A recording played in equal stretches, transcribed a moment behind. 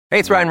Hey,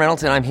 it's Ryan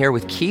Reynolds, and I'm here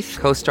with Keith,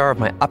 co-star of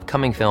my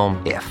upcoming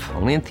film, If,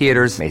 only in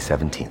theaters May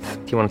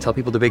 17th. Do you want to tell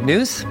people the big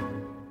news?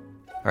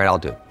 All right, I'll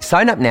do it.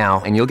 Sign up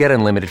now and you'll get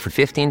unlimited for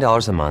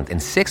 $15 a month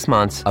and 6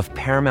 months of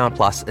Paramount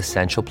Plus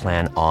Essential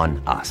Plan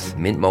on us.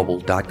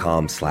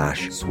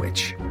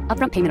 MintMobile.com/switch.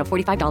 Upfront payment of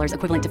 $45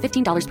 equivalent to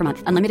 $15 per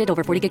month. Unlimited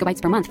over 40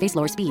 gigabytes per month. Face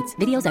lower speeds.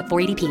 Videos at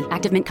 480p.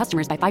 Active Mint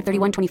customers by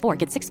 531.24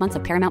 get 6 months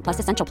of Paramount Plus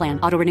Essential Plan.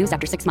 Auto renews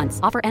after 6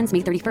 months. Offer ends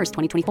May 31st,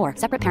 2024.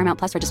 Separate Paramount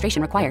Plus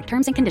registration required.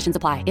 Terms and conditions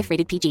apply if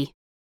rated PG.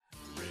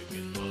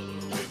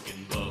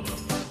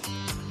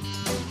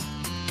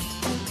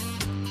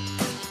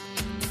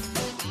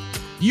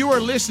 You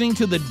are listening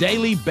to the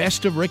daily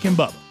Best of Rick and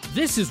Bubba.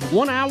 This is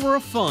 1 hour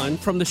of fun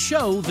from the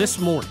show this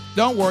morning.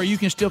 Don't worry, you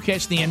can still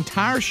catch the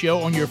entire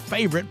show on your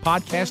favorite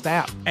podcast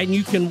app. And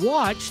you can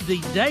watch the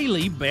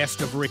daily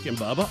Best of Rick and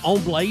Bubba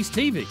on Blaze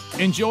TV.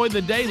 Enjoy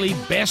the daily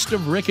Best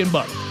of Rick and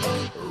Bubba.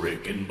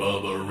 Rick and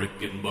Bubba,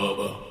 Rick and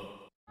Bubba.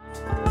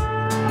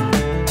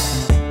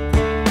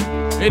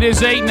 It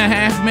is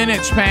 8.5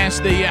 minutes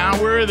past the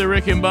hour. The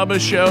Rick and Bubba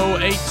Show,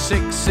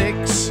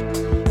 866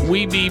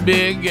 We Be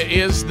Big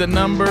is the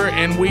number,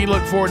 and we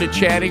look forward to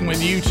chatting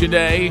with you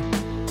today.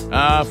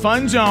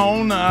 Fun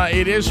Zone,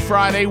 it is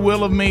Friday.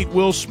 Wheel of Meat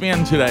will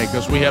spin today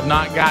because we have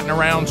not gotten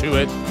around to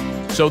it.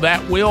 So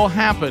that will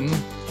happen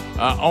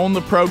on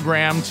the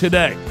program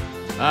today.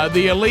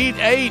 The Elite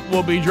Eight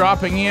will be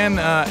dropping in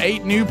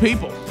 8 new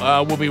people.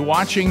 Will be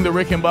watching the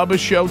Rick and Bubba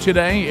Show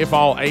today, if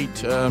all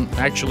 8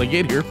 actually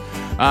get here.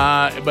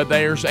 But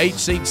there's 8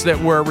 seats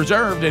that were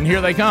reserved, and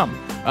here they come.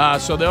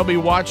 So they'll be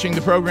watching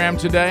the program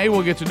today.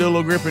 We'll get to do a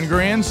little grip and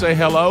grin, say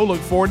hello,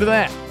 look forward to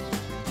that.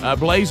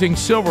 Blazing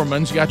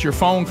Silverman's got your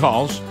phone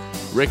calls.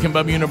 Rick and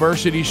Bubba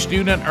University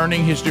student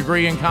earning his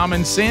degree in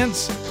common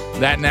sense.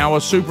 That now a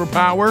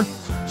superpower.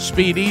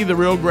 Speedy, the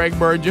real Greg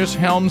Burgess,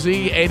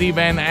 Helmsy, Eddie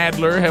Van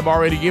Adler have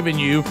already given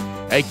you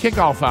a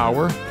kickoff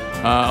hour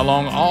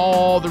along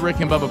all the Rick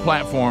and Bubba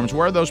platforms.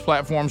 Where are those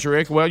platforms,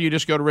 Rick? Well, you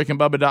just go to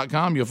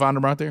rickandbubba.com. You'll find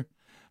them right there.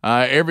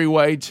 Every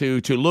way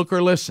to look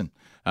or listen.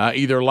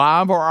 Either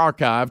live or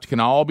archived, can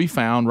all be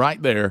found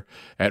right there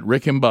at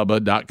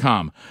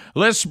rickandbubba.com.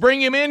 Let's bring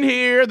him in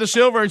here, the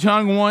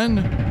silver-tongued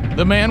one,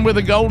 the man with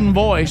a golden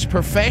voice,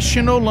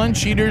 professional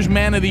lunch eaters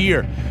man of the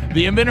year,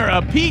 the inventor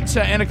of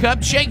pizza and a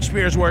cup,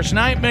 Shakespeare's worst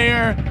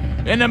nightmare,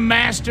 and the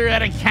master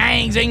at a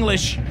King's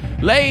English.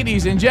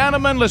 Ladies and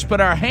gentlemen, let's put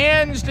our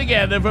hands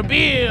together for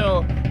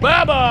Bill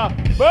Bubba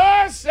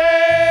Bussey!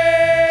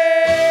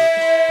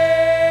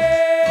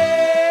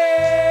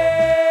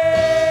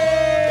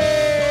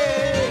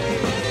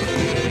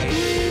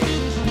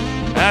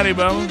 Howdy,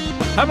 Bubba.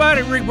 How about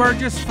it, Rick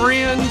Burgess?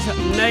 Friends,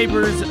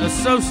 neighbors,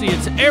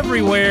 associates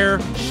everywhere,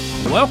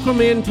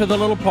 welcome into the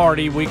little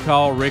party we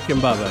call Rick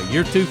and Bubba.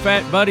 Your 2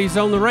 fat buddies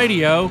on the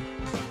radio.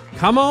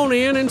 Come on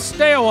in and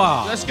stay a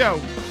while. Let's go.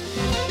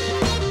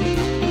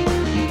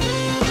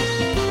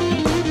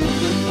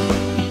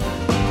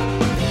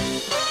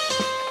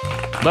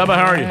 Bubba,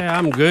 how are you? Yeah,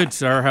 I'm good,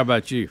 sir. How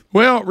about you?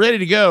 Well, ready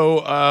to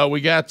go.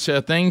 We got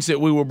things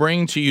that we will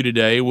bring to you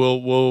today.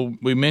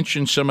 We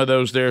mentioned some of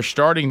those there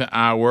starting the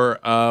hour.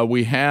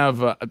 We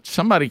have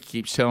somebody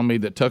keeps telling me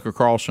that Tucker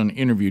Carlson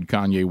interviewed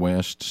Kanye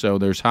West, so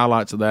there's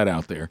highlights of that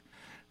out there.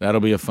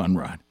 That'll be a fun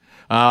ride.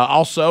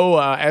 Also,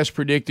 as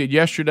predicted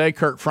yesterday,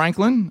 Kirk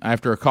Franklin,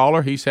 after a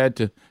caller, he's had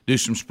to do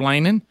some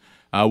splaining.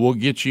 We'll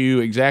get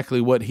you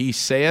exactly what he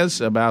says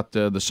about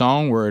the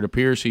song, where it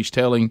appears he's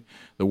telling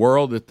the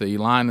world that the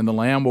lion and the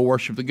lamb will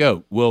worship the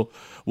goat. We'll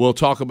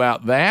talk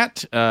about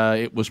that.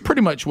 It was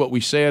pretty much what we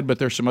said, but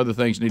there's some other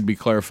things that need to be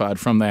clarified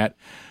from that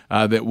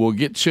that we'll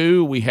get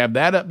to. We have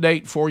that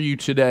update for you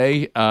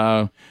today.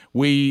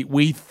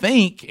 We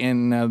think,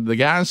 and the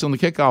guys on the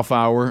kickoff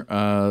hour,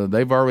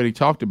 they've already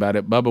talked about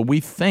it, Bubba, we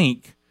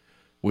think,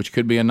 which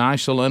could be a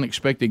nice little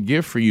unexpected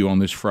gift for you on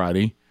this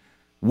Friday,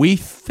 we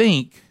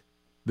think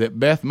that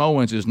Beth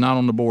Mowens is not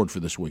on the board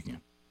for this weekend.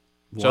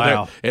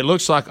 Wow. So it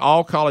looks like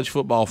all college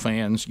football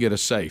fans get a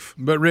safe.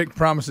 But Rick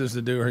promises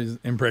to do his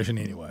impression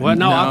anyway. Well,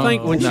 no, I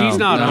think when she's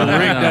not on,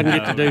 Rick doesn't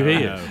get to do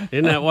his.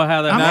 Isn't that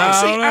how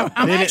that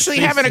I'm actually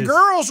having a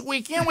girls'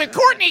 weekend with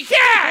Courtney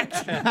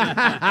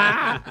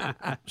Cat.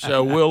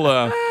 So we'll.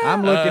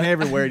 I'm looking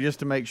everywhere just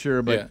to make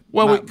sure. But yeah.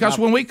 Well, because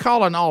when we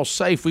call an all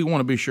safe, we want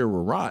to be sure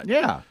we're right.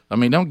 Yeah. I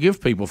mean, don't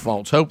give people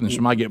false hope and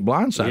somebody get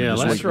blindsided. Yeah, this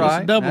let's, week.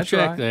 let's double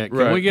check that.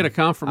 Can we get a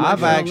confirmation?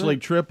 I've actually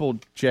triple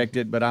checked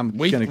it, but I'm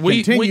going to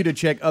continue to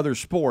check other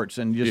sports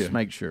and just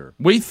make sure.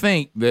 We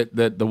think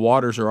that the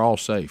waters are all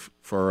safe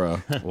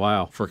for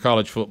for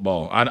college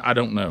football. I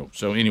don't know.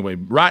 So anyway,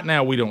 right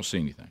now we don't see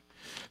anything.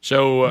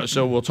 So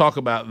we'll talk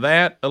about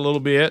that a little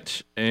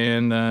bit,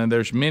 and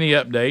there's many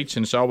updates,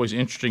 and it's always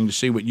interesting to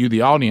see what you,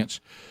 the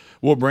audience,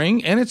 will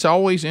bring, and it's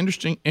always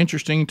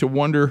interesting to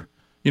wonder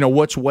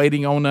what's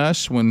waiting on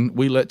us when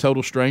we let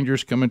total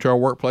strangers come into our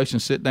workplace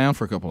and sit down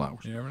for a couple hours.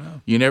 You never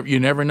know. You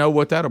never know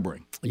what that'll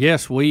bring.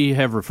 Yes, we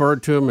have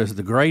referred to them as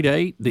the Grade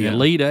 8, the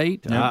Elite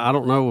 8. Yeah. I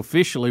don't know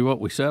officially what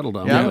we settled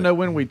on. Yeah, I don't know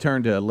when we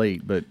turned to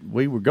Elite, but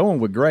we were going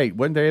with Great.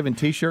 Wasn't there even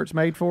T-shirts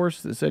made for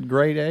us that said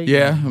Grade 8?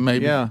 Yeah,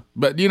 maybe. Yeah.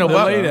 But the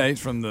Elite 8's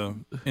from the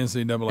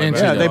NCAA.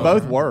 Yeah, they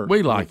both work.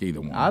 We like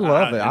either one. I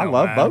love it. I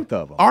love both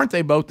of them. Aren't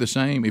they both the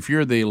same? If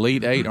you're the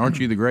Elite 8, aren't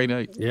you the Grade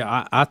 8?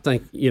 Yeah, I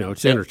think,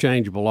 it's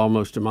interchangeable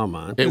almost in my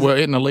mind.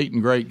 Isn't Elite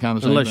and Great kind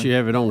of Unless thing? you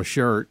have it on a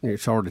shirt,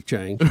 it's hard to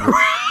change.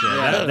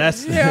 I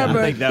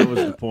think that was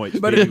the point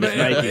Speedy was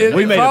making.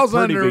 We made a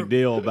pretty big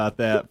deal about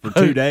that for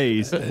 2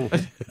 days.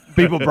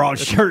 People brought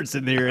shirts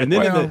in there, and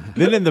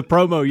then in the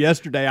promo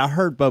yesterday, I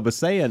heard Bubba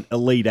saying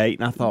Elite 8,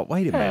 and I thought,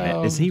 wait a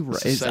minute, is he?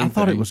 I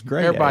thought it was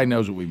Grade 8. Everybody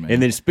knows what we mean.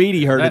 And then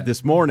Speedy heard it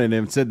this morning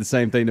and said the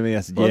same thing to me.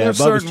 I said, there's Bubba's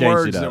certain changed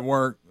words it up. that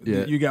work.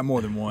 Yeah. You got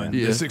more than one.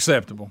 Yeah. It's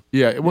acceptable.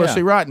 Yeah. Well,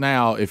 see, right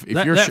now, if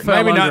you're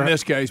maybe not in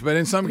this case, but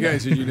in some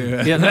cases you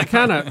do. Yeah, that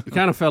kind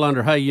of fell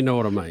under. Hey, you know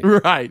what I mean?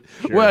 Right.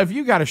 Sure. Well, if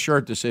you got a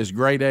shirt that says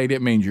Grade 8,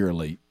 it means you're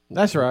elite.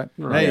 That's right.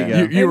 There you go.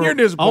 You're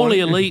disappointed. Only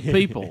elite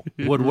people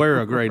would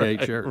wear a Grade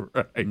 8 shirt.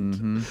 Right.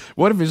 Mm-hmm.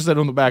 What if it said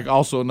on the back,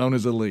 also known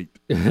as elite?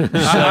 I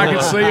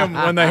can see them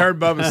when they heard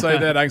Bubba say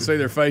that. I can see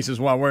their faces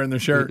while wearing their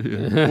shirt.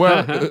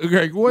 Well,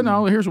 Greg,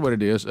 no, here's what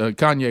it is.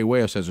 Kanye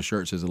West has a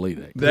shirt that says Elite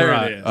 8. There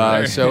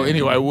it is. So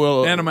anyway,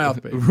 and a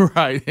mouthpiece.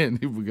 Right. And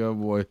here we go,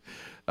 boy.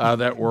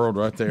 That world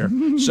right there.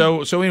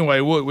 So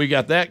anyway, we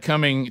got that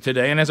coming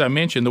today. And as I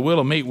mentioned, the Wheel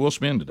of Meat will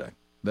spin today.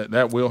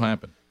 That will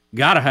happen.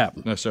 Gotta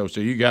happen. So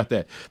you got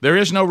that. There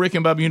is no Rick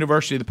and Bubba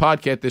University, the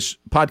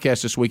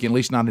podcast this week, at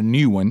least not a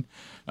new one.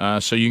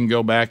 So you can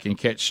go back and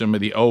catch some of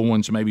the old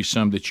ones, maybe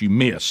some that you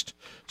missed.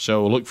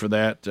 So look for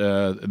that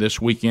this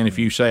weekend. If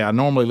you say, I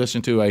normally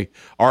listen to a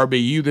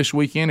RBU this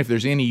weekend, if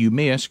there's any you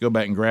miss, go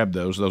back and grab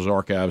those. Those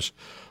archives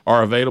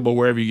are available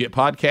wherever you get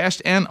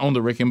podcasts and on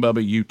the Rick and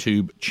Bubba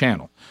YouTube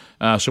channel.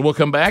 So we'll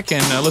come back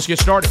and let's get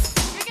started.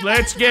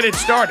 Let's get it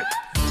started.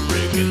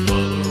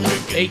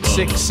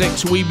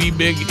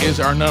 866-WE-BE-BIG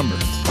is our number.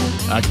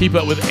 Keep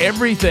up with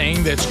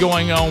everything that's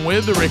going on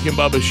with the Rick and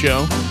Bubba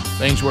Show,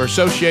 things we're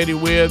associated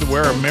with,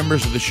 where are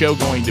members of the show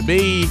going to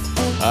be.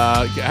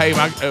 Hey,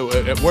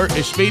 where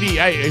is Speedy?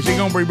 Hey, is he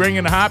going to be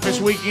bringing the hype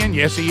this weekend?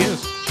 Yes, he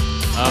is.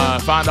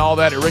 Find all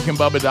that at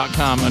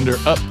rickandbubba.com under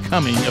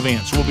upcoming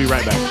events. We'll be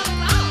right back.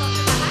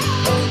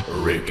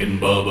 Rick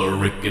and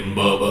Bubba, Rick and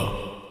Bubba.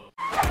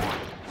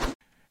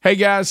 Hey,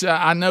 guys,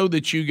 I know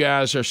that you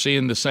guys are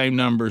seeing the same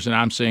numbers that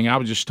I'm seeing. I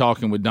was just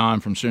talking with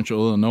Don from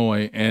Central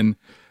Illinois, and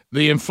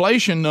the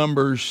inflation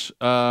numbers,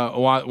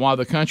 while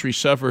the country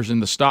suffers and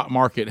the stock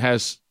market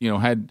has,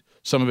 had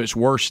some of its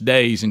worst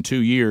days in 2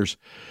 years,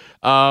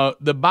 the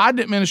Biden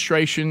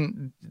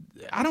administration,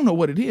 I don't know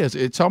what it is.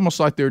 It's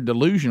almost like they're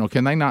delusional.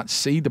 Can they not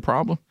see the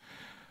problem?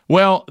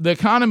 Well, the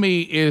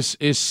economy is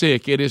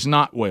sick. It is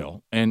not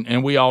well,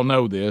 and we all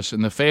know this,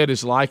 and the Fed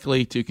is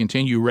likely to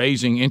continue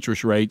raising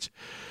interest rates.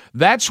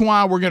 That's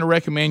why we're going to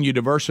recommend you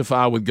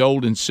diversify with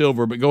gold and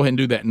silver, but go ahead and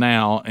do that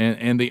now.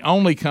 And the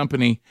only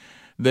company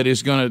that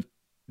is going to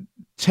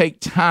take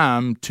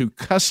time to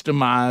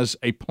customize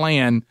a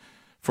plan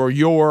for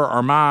your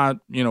or my,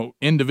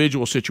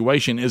 individual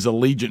situation is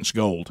Allegiance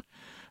Gold.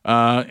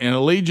 And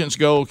Allegiance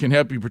Gold can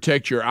help you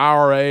protect your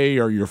IRA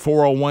or your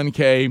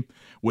 401k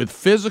with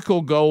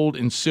physical gold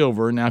and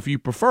silver. Now, if you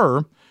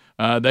prefer,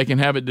 they can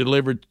have it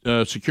delivered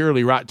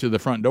securely right to the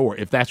front door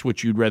if that's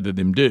what you'd rather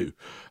them do.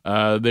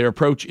 Their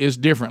approach is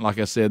different. Like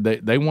I said,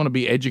 they want to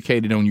be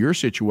educated on your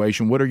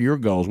situation. What are your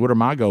goals? What are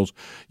my goals?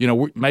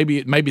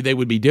 Maybe they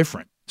would be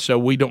different. So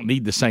we don't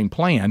need the same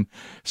plan.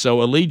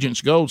 So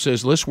Allegiance Gold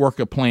says, let's work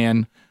a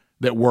plan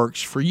that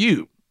works for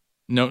you.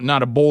 No,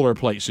 not a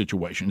boilerplate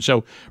situation.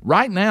 So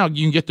right now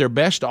you can get their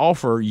best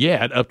offer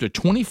yet, up to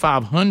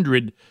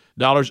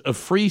 $2,500 of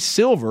free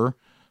silver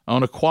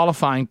on a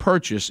qualifying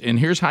purchase. And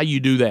here's how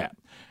you do that.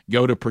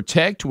 Go to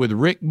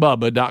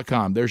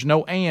protectwithrickbubba.com. There's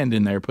no and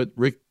in there. Put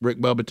Rick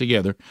Bubba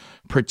together.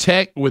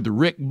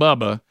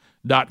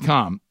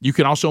 Protectwithrickbubba.com. You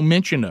can also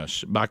mention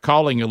us by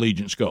calling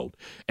Allegiance Gold,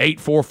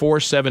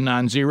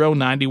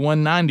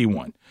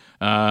 844-790-9191.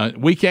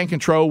 We can't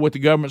control what the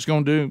government's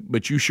going to do,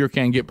 but you sure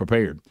can get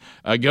prepared.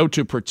 Go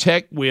to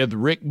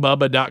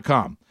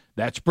protectwithrickbubba.com.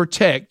 That's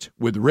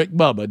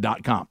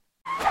protectwithrickbubba.com.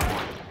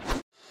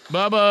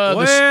 Bubba,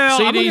 the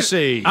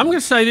CDC. I'm going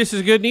to say this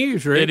is good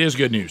news, Rick. It is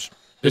good news.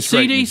 The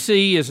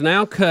CDC is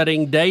now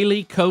cutting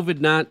daily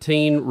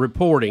COVID-19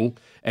 reporting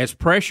as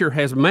pressure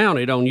has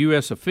mounted on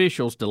U.S.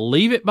 officials to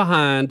leave it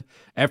behind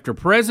after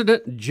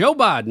President Joe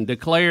Biden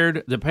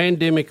declared the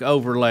pandemic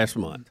over last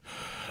month.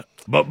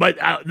 But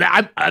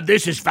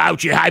this is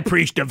Fauci, High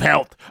Priest of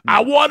Health.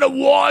 I want to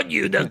warn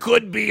you there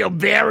could be a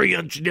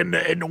variant in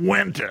the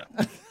winter.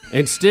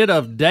 Instead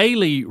of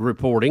daily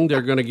reporting,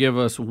 they're going to give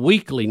us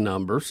weekly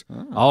numbers.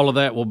 All of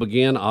that will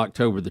begin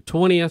October the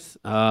 20th.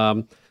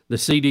 The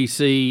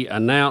CDC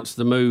announced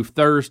the move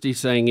Thursday,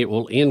 saying it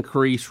will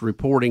increase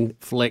reporting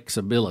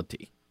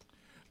flexibility.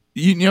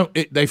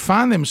 they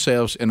find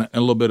themselves in a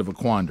little bit of a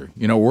quandary.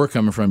 You know, where we're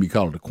coming from, you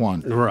call it a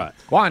quandary. Right.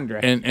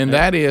 Quandary. And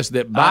that is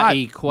that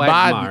Biden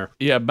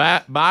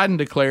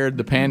declared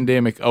the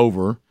pandemic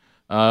over.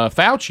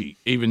 Fauci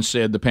even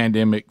said the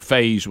pandemic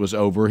phase was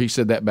over. He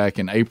said that back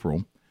in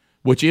April,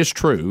 which is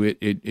true.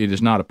 It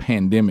is not a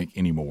pandemic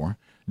anymore.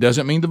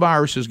 Doesn't mean the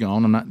virus is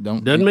gone.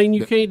 Doesn't mean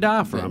you can't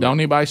die from it. Don't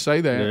anybody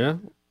say that. Yeah.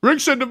 Rick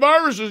said the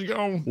virus is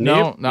gone.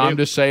 No, I'm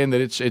just saying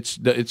that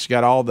it's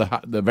got all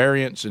the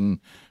variants, and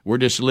we're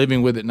just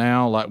living with it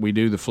now like we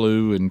do the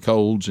flu and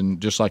colds,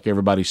 and just like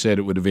everybody said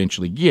it would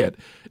eventually get.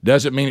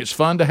 Doesn't mean it's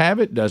fun to have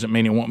it. Doesn't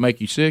mean it won't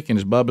make you sick. And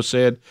as Bubba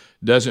said,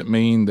 doesn't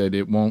mean that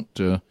it won't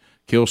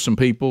kill some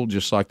people,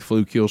 just like the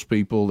flu kills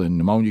people and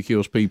pneumonia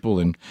kills people.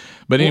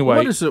 But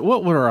anyway,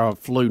 what were our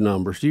flu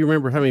numbers? Do you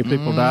remember how many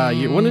people die a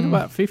year? Wasn't it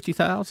about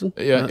 50,000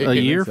 a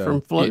year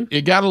from flu?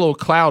 It got a little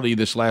cloudy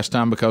this last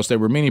time because there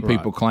were many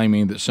people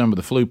claiming that some of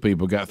the flu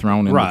people got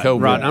thrown into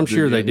COVID. Right, I'm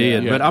sure they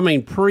did. Yeah. But, I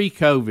mean,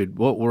 pre-COVID,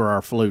 what were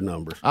our flu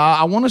numbers?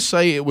 I want to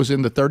say it was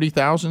in the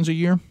 30,000s a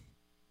year.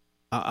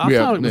 I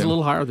thought it was a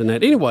little higher than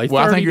that. Anyway,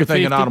 well, I think you're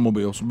thinking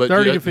automobiles, but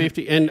 30 to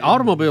 50, and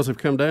automobiles have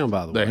come down.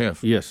 By the way, they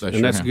have. Yes,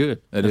 and that's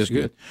good. That is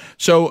good.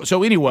 So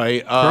anyway,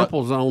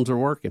 crumple zones are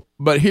working.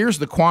 But here's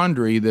the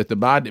quandary that the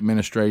Biden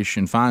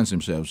administration finds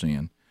themselves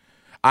in.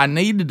 I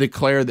need to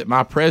declare that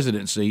my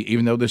presidency,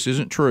 even though this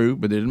isn't true,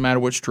 but it doesn't matter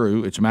what's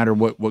true. It's a matter of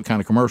what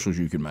kind of commercials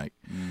you can make.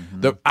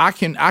 Mm-hmm.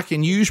 I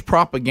can use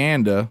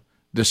propaganda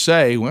to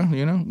say, well,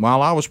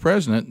 while I was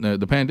president,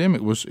 the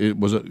pandemic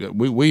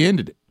we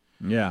ended it.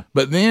 Yeah.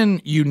 But then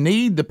you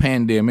need the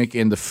pandemic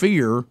and the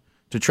fear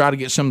to try to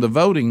get some of the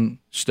voting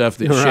stuff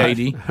that's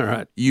shady.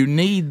 Right. You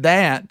need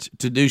that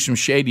to do some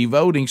shady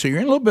voting, so you're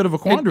in a little bit of a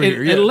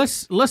quandary here. And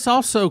let's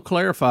also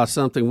clarify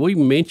something. We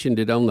mentioned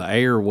it on the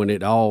air when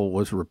it all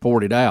was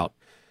reported out.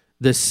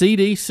 The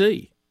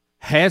CDC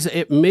has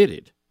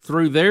admitted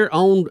through their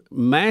own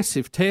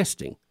massive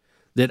testing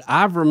that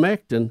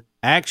ivermectin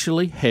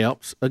actually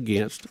helps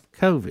against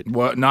COVID.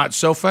 Well, not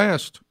so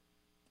fast.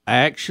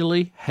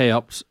 Actually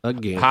helps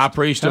against High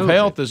Priest COVID. of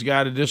Health has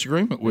got a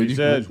disagreement with you.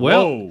 Says,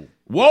 whoa.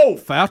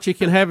 Fauci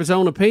can have his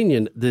own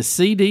opinion. The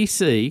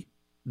CDC,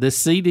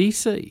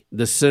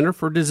 the Center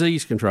for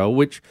Disease Control,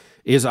 which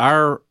is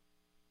our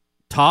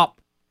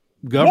top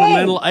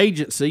governmental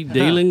agency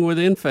dealing with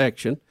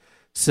infection,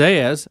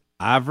 says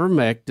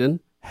ivermectin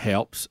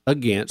helps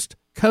against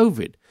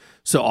COVID.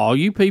 So all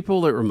you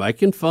people that were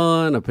making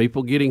fun of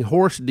people getting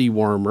horse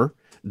dewormer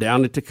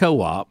down at the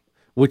co-op,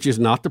 which is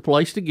not the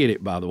place to get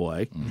it, by the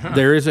way. Mm-hmm.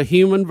 There is a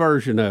human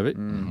version of it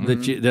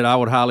that I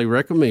would highly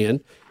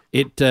recommend.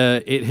 It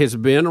has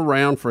been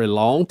around for a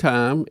long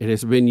time. It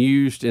has been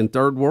used in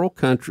third world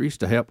countries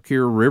to help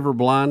cure river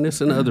blindness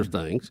and other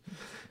things.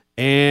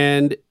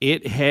 And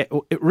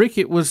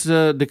it was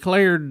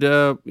declared,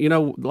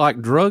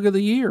 like drug of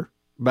the year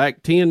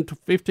back 10 to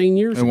 15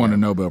 years ago. It won a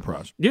Nobel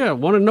Prize. Yeah,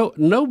 won a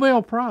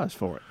Nobel Prize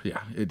for it. Yeah,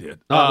 it did.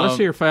 Let's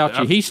hear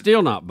Fauci. He's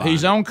still not buying.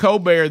 He's on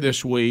Colbert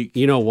this week.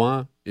 You know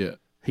why? Yeah.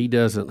 He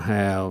doesn't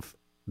have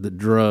the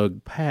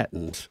drug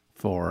patents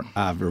for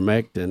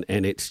ivermectin,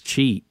 and it's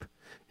cheap.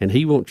 And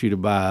he wants you to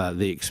buy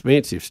the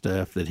expensive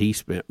stuff that he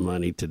spent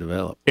money to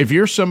develop. If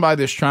you're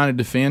somebody that's trying to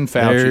defend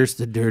Fauci, there's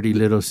the dirty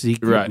little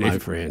secret, right, my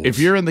friend. If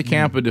you're in the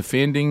camp of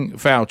defending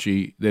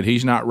Fauci, that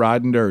he's not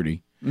riding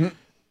dirty,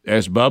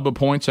 as Bubba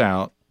points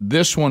out,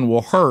 this one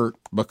will hurt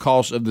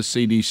because of the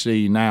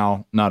CDC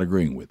now not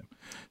agreeing with him.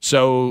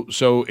 So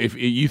if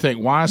you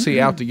think, why is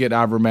he out to get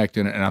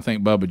ivermectin? And I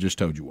think Bubba just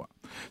told you why.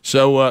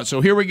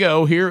 So here we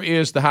go. Here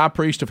is the High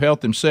Priest of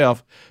Health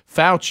himself,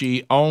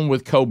 Fauci, on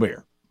with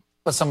Colbert.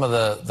 But some of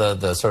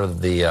the sort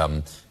of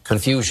the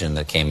confusion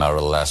that came out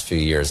over the last few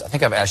years. I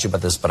think I've asked you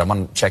about this, but I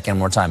want to check in one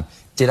more time.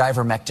 Did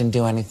ivermectin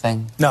do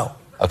anything? No.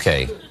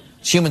 Okay.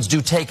 Humans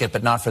do take it,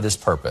 but not for this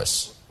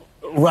purpose.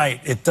 Right.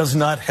 It does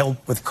not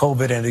help with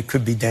COVID, and it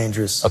could be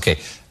dangerous. Okay.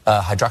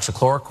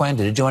 Hydroxychloroquine,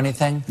 did it do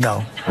anything?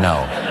 No.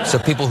 No. So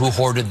people who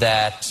hoarded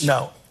that?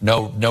 No.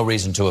 No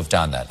reason to have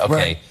done that. Okay.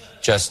 Right.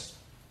 Just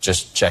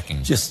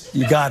checking.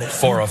 You got it.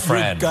 For a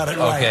friend. You got it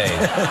right. Okay.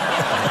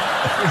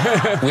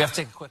 We have to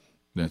take a quick...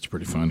 That's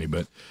pretty funny,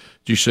 but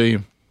did you see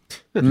him?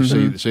 Did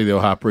you see the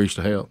old High Priest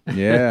of Health?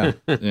 Yeah.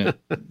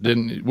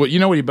 Well, you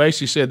know what he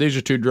basically said? These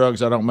are two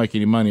drugs I don't make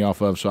any money off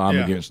of, so I'm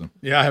against them.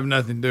 Yeah, I have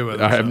nothing to do with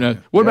it. I have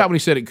nothing. What about when he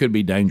said it could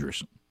be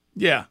dangerous?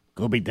 Yeah.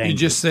 Could be dangerous. You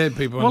just said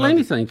people. Well,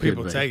 anything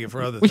people could take it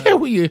for other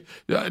things.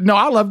 Yeah, no,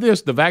 I love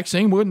this. The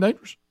vaccine wasn't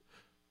dangerous.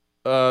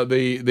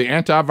 The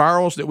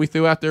antivirals that we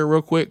threw out there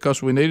real quick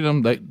because we needed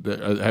them,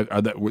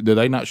 do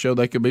they not show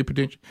they could be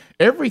potential?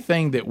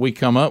 Everything that we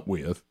come up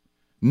with,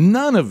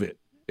 none of it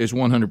is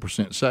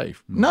 100%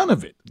 safe. None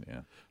of it.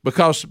 Yeah.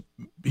 Because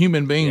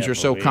human beings are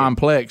so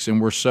complex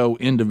and we're so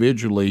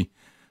individually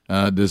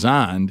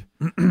designed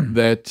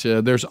that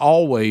there's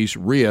always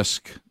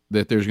risk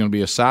that there's going to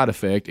be a side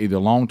effect, either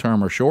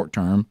long-term or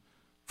short-term,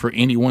 for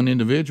any one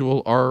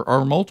individual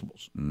or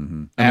multiples.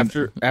 Mm-hmm.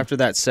 After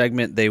that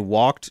segment, they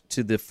walked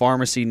to the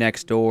pharmacy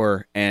next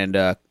door, and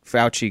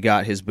Fauci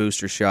got his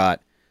booster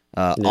shot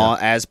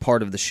as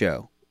part of the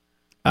show.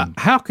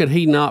 How could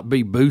he not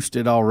be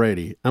boosted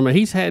already? I mean,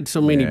 he's had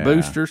so many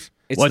boosters.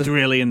 What's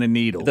really in the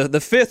needle?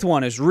 The fifth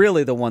one is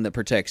really the one that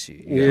protects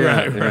you.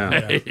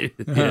 Right.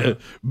 Yeah.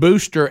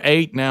 Booster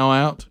 8 now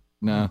out.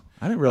 No,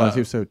 I didn't realize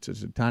he was such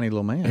a tiny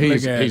little man.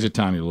 He's a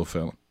tiny little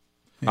fella.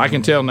 I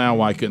can tell now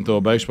why he couldn't throw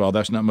a baseball.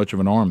 That's not much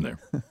of an arm there.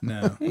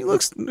 No, he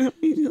looks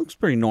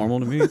pretty normal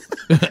to me.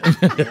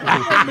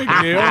 Big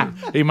deal.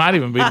 He might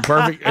even be the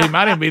perfect. He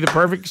might even be the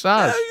perfect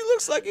size. He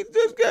looks like he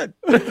does good.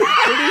 pretty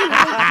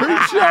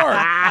short.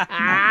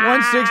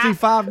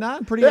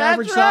 165.9, pretty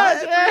average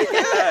size.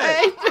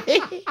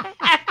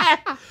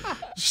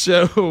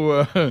 So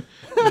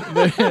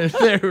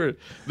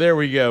there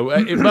we go.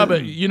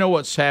 Bubba, you know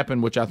what's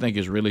happened, which I think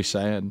is really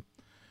sad?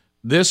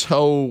 This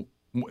whole,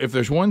 if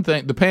there's one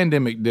thing, the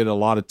pandemic did a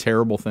lot of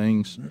terrible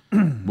things.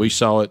 We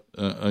saw it,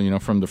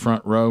 from the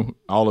front row.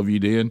 All of you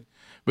did.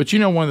 But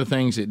one of the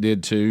things it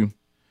did too,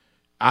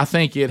 I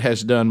think it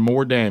has done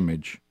more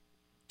damage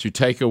to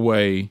take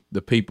away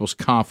the people's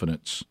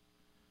confidence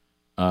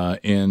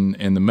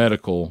in the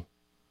medical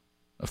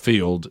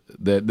field.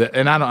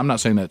 And I'm not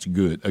saying that's a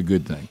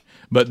good thing,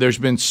 but there's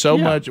been so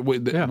much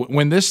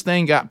when this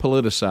thing got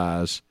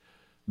politicized,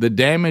 the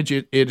damage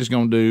it is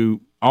going to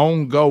do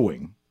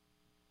ongoing.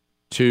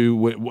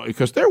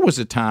 Because there was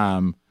a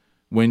time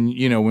when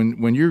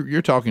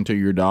you're talking to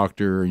your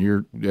doctor and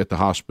you're at the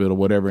hospital,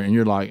 whatever, and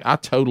you're like, I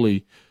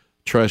totally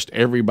trust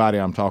everybody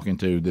I'm talking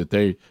to that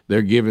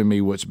they're giving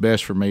me what's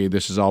best for me.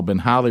 This has all been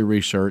highly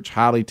researched,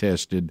 highly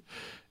tested,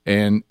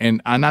 and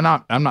I'm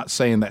not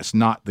saying that's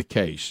not the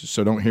case.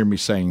 So don't hear me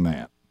saying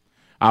that.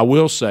 I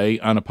will say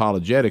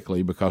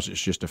unapologetically, because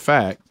it's just a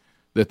fact,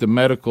 that the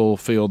medical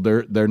field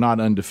they're not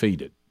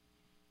undefeated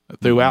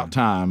throughout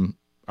time.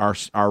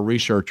 Our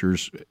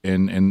researchers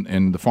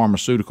and the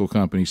pharmaceutical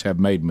companies have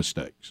made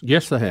mistakes.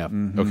 Yes, they have.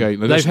 Mm-hmm. Okay,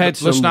 let's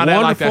not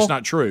act like that's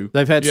not true.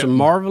 They've had some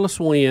marvelous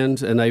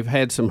wins, and they've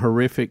had some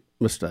horrific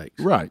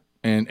mistakes. Right,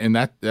 and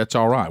that's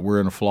all right.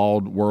 We're in a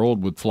flawed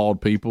world with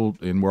flawed people,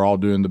 and we're all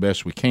doing the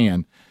best we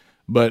can.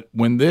 But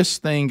when this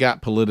thing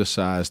got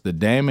politicized, the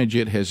damage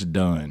it has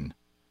done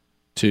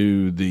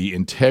to the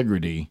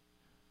integrity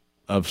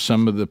of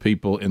some of the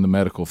people in the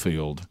medical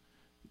field,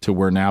 to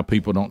where now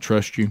people don't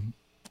trust you,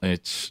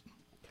 That's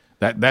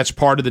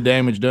part of the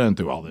damage done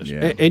through all this.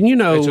 Yeah. And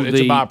it's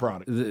a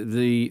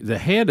byproduct. The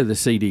head of the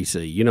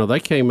CDC, they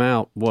came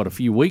out, a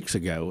few weeks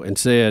ago and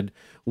said,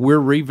 we're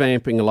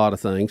revamping a lot of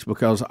things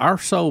because our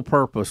sole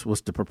purpose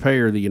was to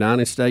prepare the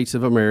United States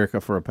of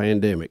America for a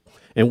pandemic,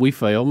 and we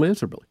failed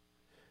miserably.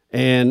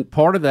 And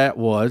part of that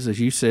was, as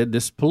you said,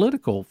 this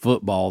political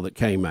football that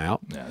came out.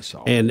 Yeah, I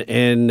saw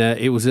and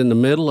it was in the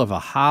middle of a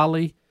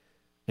highly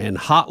and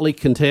hotly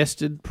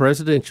contested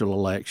presidential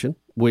election,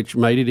 which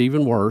made it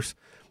even worse.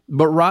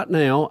 But right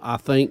now, I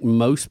think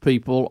most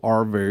people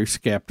are very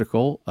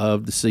skeptical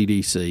of the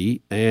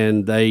CDC,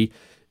 and they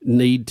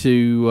need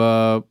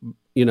to,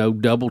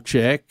 double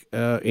check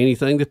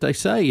anything that they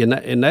say,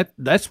 and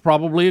that's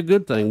probably a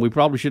good thing. We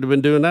probably should have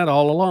been doing that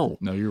all along.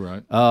 No, you're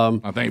right.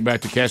 I think back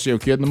to Casio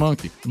Kid and the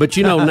Monkey. But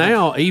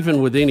now,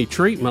 even with any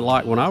treatment,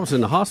 like when I was in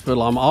the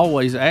hospital, I'm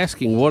always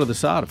asking, what are the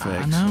side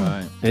effects? I know.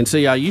 Right. And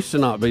see, I used to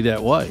not be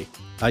that way.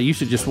 I used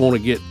to just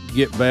want to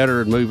get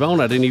better and move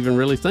on. I didn't even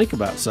really think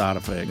about side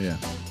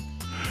effects.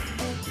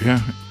 Yeah,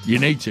 you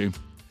need to.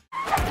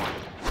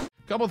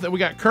 Couple of things. We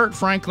got Kirk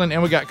Franklin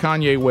and we got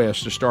Kanye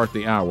West to start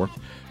the hour.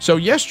 So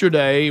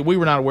yesterday, we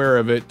were not aware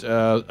of it.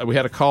 We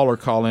had a caller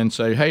call in and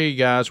say, hey,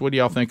 guys, what do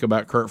y'all think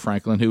about Kirk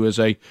Franklin, who is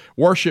a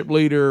worship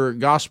leader,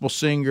 gospel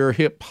singer,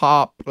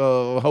 hip-hop,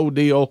 whole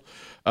deal.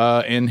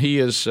 And he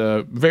is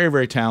very,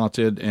 very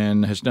talented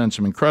and has done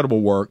some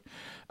incredible work.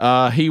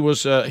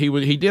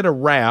 He did a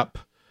rap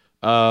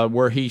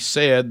where he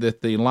said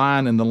that the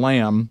lion and the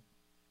lamb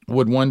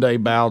would one day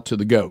bow to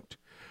the goat.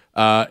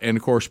 And,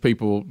 of course,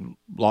 people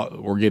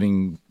were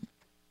getting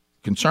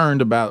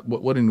concerned about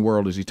what in the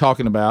world is he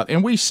talking about.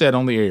 And we said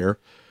on the air,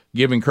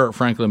 giving Kirk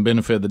Franklin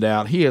benefit of the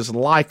doubt, he is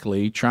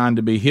likely trying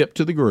to be hip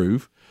to the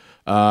groove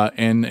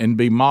and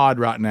be mod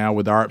right now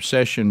with our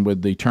obsession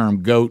with the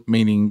term GOAT,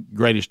 meaning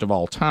greatest of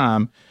all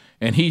time.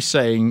 And he's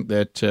saying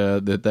that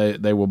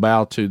they will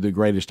bow to the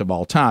greatest of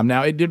all time.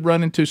 Now, it did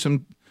run into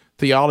some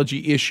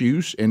theology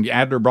issues, and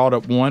Adler brought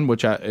up one,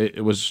 which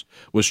it was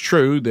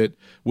true, that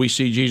we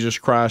see Jesus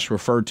Christ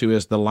referred to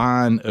as the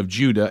Lion of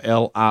Judah,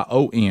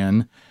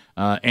 Lion,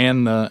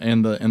 and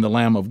the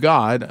Lamb of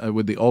God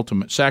with the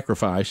ultimate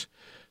sacrifice.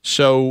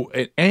 So,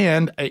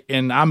 and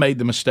I made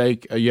the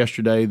mistake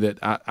yesterday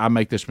that I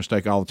make this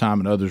mistake all the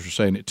time, and others are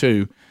saying it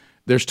too.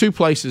 There's two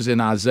places in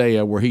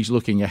Isaiah where he's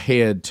looking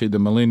ahead to the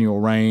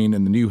millennial reign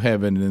and the new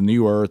heaven and the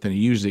new earth, and he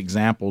uses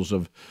examples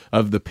of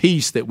the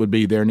peace that would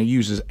be there, and he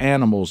uses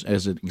animals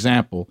as an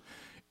example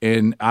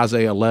in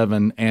Isaiah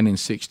 11 and in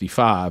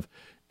 65.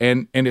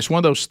 And it's one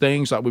of those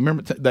things, like,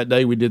 remember that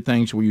day we did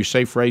things where you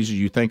say phrases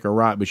you think are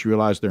right, but you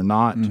realize they're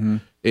not? Mm-hmm.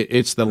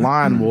 It's the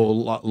lion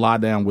will lie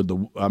down with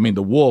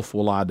the wolf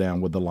will lie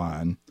down with the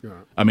lion,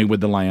 with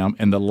the lamb,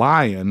 and the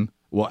lion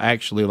will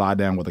actually lie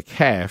down with a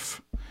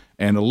calf.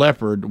 and a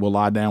leopard will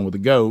lie down with a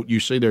goat. You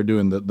see they're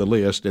doing the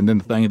list, and then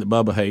the thing that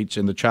Bubba hates,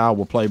 and the child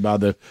will play by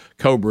the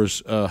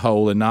cobra's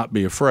hole and not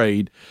be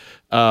afraid,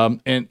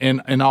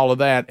 and all of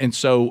that. And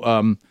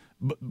so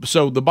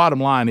the bottom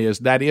line is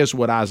that is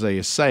what Isaiah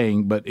is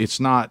saying, but it's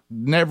not.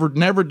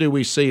 Never do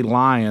we see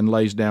lion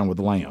lays down with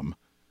lamb.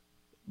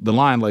 The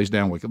lion lays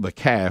down with the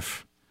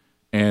calf,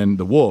 and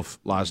the wolf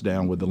lies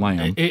down with the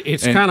lamb.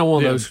 It's kind of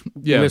one of those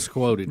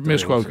misquoted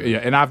things.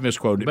 And I've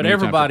misquoted. But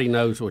everybody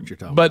knows what you're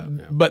talking about.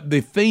 Yeah. But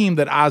the theme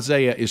that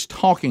Isaiah is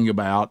talking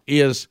about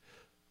is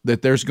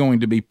that there's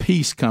going to be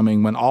peace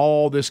coming when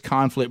all this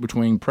conflict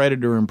between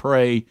predator and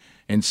prey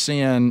and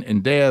sin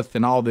and death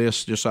and all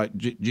this, just like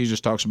Jesus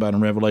talks about in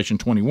Revelation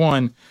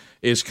 21,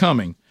 is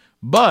coming.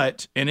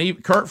 But,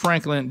 and Kirk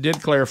Franklin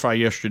did clarify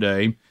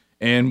yesterday,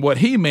 and what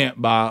he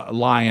meant by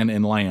lion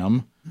and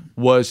lamb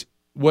was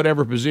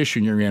whatever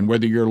position you're in,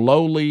 whether you're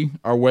lowly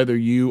or whether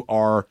you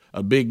are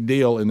a big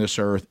deal in this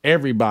earth,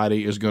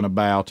 everybody is going to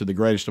bow to the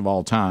greatest of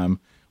all time,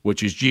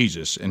 which is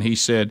Jesus. And he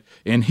said,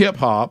 in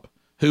hip-hop,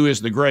 who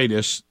is the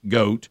greatest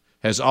GOAT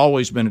has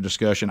always been a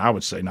discussion. I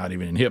would say not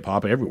even in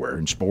hip-hop, everywhere,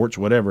 in sports,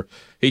 whatever.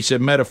 He said,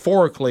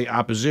 metaphorically,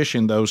 I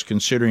position those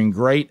considering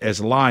great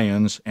as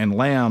lions and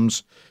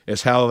lambs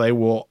as how they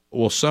will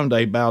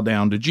someday bow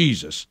down to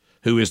Jesus,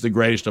 who is the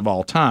greatest of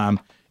all time.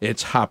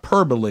 It's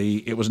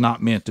hyperbole. It was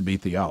not meant to be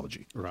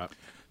theology. Right.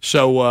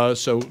 So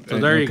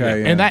there you go.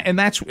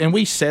 And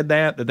we said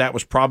that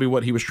was probably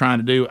what he was trying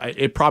to do.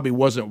 It probably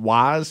wasn't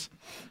wise.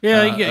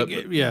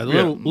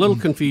 Little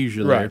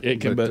confusion right.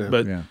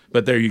 there.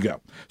 But there you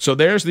go. So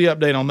there's the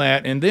update on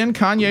that. And then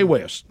Kanye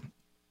West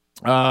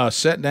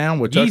sat down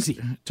with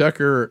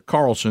Tucker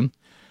Carlson.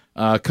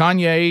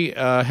 Kanye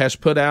has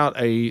put out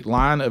a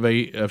line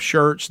of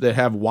shirts that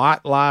have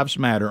White Lives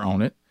Matter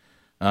on it.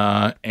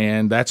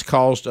 And that's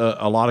caused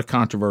a lot of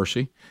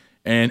controversy.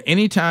 And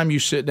anytime you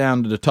sit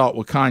down to talk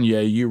with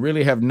Kanye, you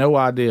really have no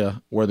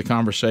idea where the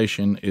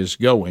conversation is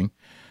going.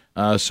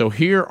 So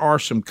here are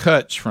some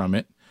cuts from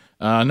it.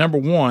 Number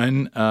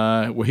one,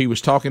 where he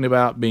was talking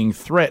about being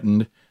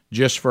threatened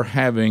just for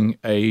having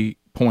a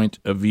point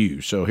of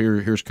view. So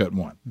here's cut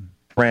one.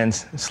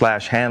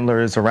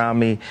 Friends/handlers around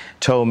me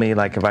told me,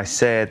 like, if I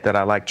said that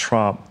I like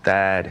Trump,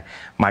 that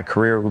my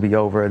career would be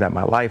over, that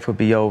my life would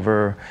be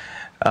over.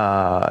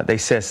 They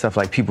said stuff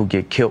like people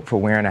get killed for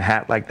wearing a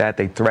hat like that.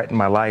 They threatened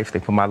my life.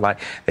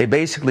 They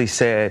basically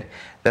said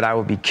that I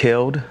would be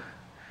killed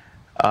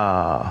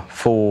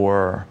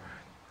for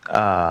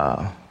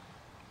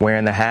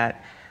wearing the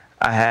hat.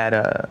 I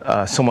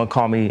had someone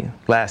call me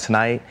last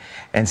night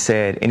and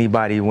said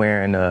anybody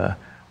wearing a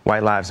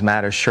White Lives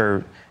Matter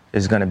shirt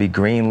is going to be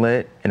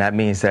greenlit, and that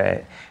means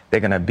that they're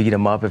going to beat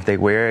them up if they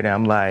wear it. And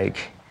I'm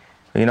like,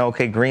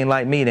 okay, green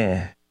light me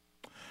then.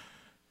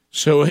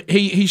 So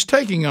he's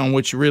taking on,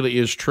 which really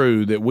is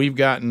true, that we've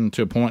gotten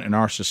to a point in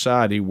our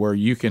society where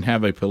you can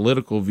have a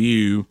political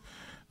view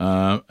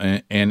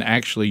and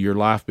actually your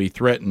life be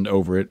threatened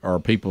over it, or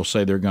people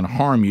say they're going to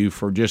harm you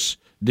for just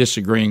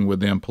disagreeing with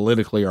them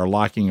politically or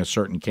liking a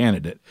certain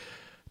candidate.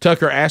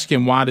 Tucker asked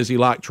him, why does he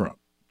like Trump?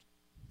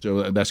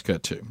 So that's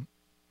cut two.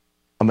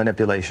 A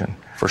manipulation.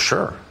 For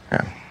sure.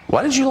 Yeah.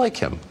 Why did you like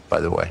him, by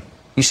the way?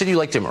 You said you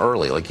liked him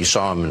early, like you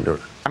saw him.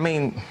 I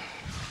mean,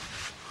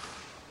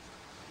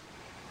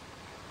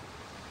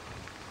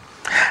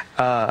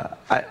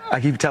 I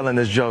keep telling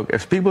this joke.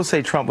 If people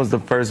say Trump was the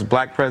first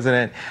black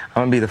president, I'm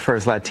going to be the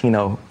first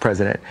Latino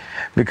president,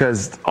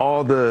 because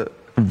all the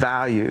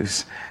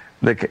values,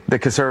 the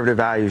conservative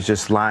values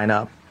just line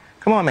up.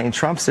 Come on, man,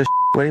 Trump's the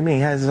What do you mean?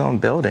 He has his own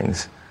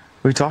buildings.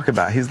 What are you talking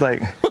about? He's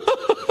like,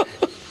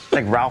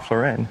 like Ralph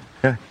Lauren.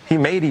 Yeah, he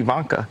made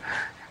Ivanka.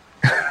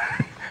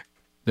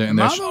 Yeah, Am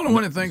I the only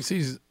one that thinks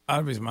he's out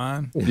of his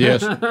mind?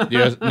 Yes.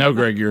 No,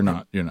 Greg, you're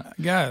not.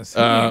 Guys,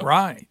 he ain't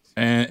right.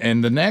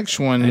 And the next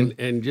one,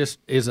 and just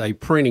is a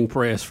printing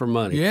press for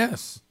money.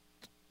 Yes.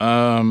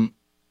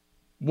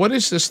 What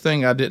is this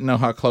thing? I didn't know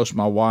how close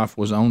my wife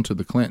was on to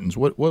the Clintons.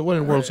 What in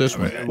the world's this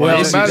one?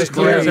 Well, it's about as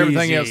clear as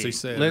everything else he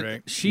said,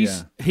 Rick.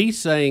 He's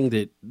saying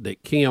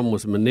that Kim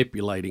was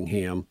manipulating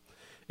him,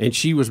 and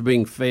she was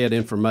being fed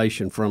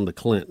information from the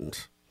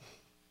Clintons.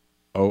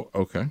 Oh,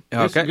 okay.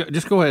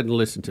 Just go ahead and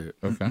listen to it.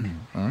 Okay.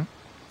 All right.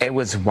 It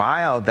was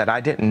wild that I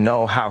didn't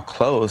know how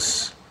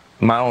close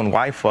my own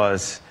wife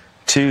was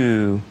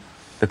to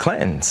the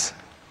Clintons.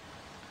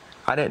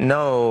 I didn't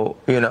know,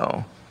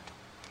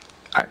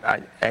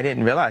 I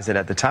didn't realize it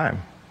at the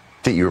time.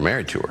 That you were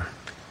married to her?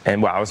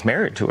 And I was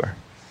married to her.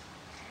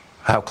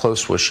 How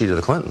close was she to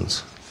the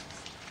Clintons?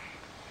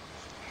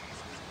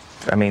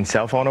 I mean,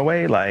 cell phone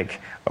away,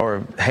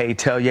 or hey,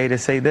 tell Ye to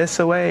say this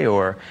away,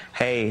 or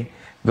hey,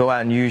 go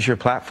out and use your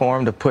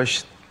platform to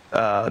push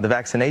the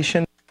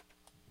vaccination.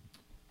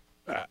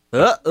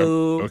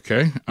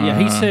 Okay. Yeah,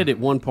 he said at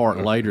one part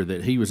later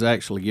that he was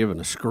actually given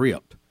a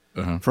script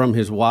from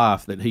his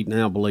wife that he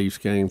now believes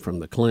came from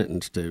the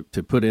Clintons to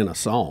put in a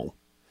song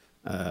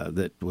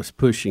that was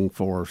pushing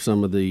for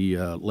some of the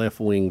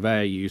left-wing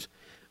values.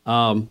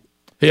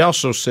 He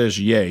also says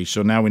yay,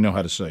 so now we know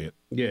how to say it.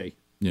 Yay.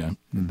 Yeah.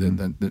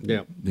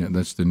 Yeah,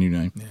 that's the new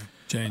name. Yeah.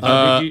 change.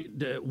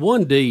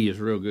 1D is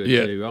real good,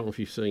 too. I don't know if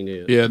you've seen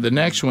it. Yeah, the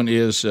next one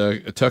is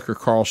Tucker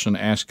Carlson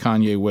asked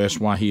Kanye West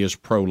why he is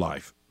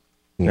pro-life.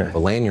 The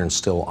lanyard's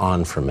still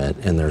on from it,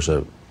 and there's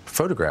a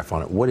photograph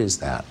on it. What is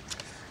that?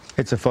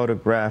 It's a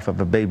photograph of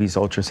a baby's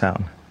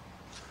ultrasound.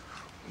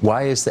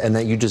 Why is that? And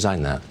that you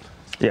designed that?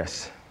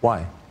 Yes.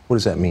 Why? What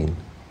does that mean?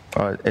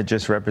 It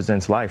just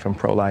represents life. I'm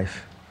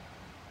pro-life.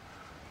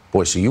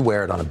 Boy, so you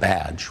wear it on a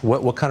badge.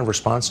 What kind of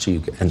response do you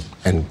get?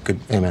 And good,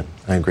 amen.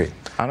 I agree.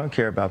 I don't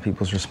care about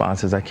people's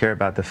responses. I care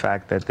about the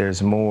fact that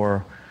there's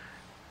more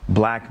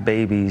black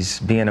babies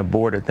being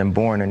aborted than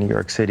born in New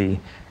York City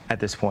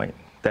at this point.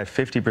 That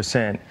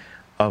 50%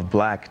 of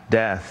black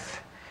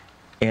death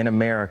in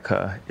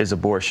America is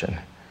abortion.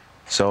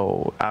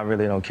 So I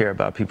really don't care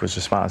about people's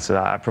responses.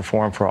 I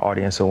perform for an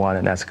audience of one,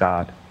 and that's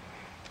God.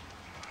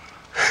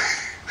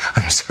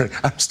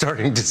 I'm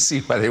starting to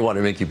see why they want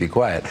to make you be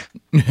quiet.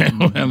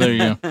 Well, there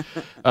you go.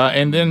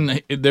 And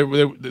then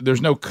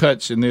there's no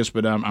cuts in this,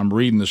 but I'm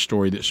reading the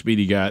story that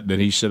Speedy got, that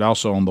he said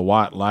also on the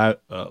White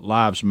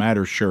Lives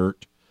Matter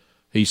shirt,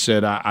 he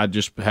said, I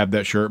just have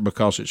that shirt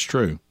because it's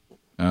true.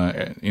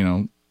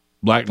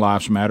 Black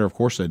lives matter, of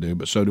course they do,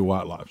 but so do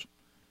white lives.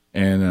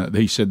 And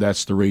he said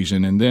that's the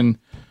reason. And then,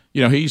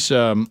 he's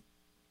a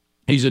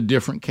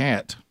different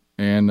cat.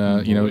 And,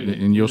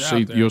 and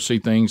you'll see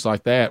things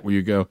like that where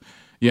you go,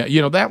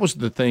 yeah, that was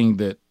the thing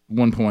that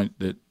one point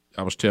that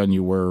I was telling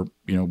you where,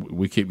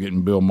 we keep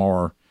getting Bill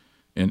Maher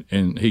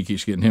and he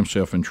keeps getting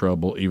himself in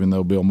trouble, even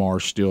though Bill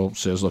Maher still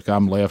says, look,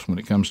 I'm left when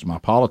it comes to my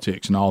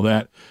politics and all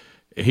that.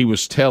 He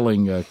was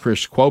telling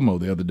Chris Cuomo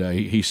the other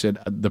day, he said,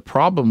 the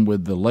problem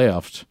with the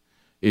left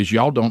is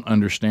y'all don't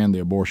understand the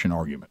abortion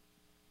argument.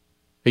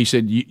 He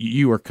said,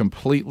 you are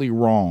completely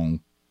wrong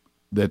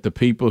that the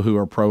people who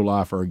are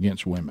pro-life are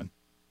against women.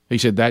 He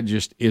said, that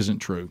just isn't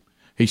true.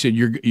 He said,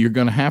 you're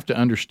going to have to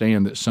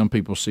understand that some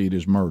people see it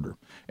as murder.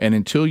 And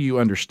until you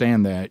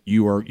understand that,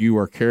 you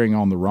are carrying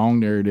on the wrong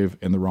narrative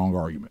and the wrong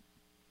argument.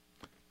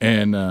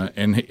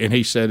 And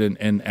he said,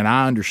 and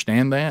I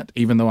understand that,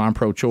 even though I'm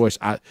pro-choice,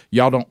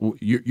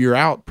 you're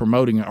out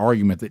promoting an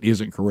argument that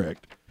isn't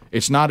correct.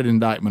 It's not an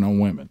indictment on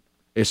women.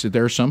 It's that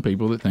there are some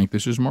people that think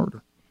this is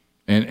murder.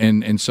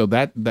 And so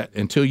that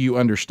until you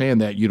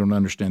understand that, you don't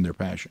understand their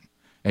passion.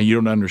 And you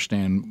don't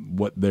understand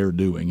what they're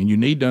doing. And you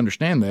need to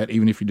understand that,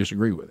 even if you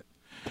disagree with it.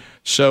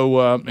 So,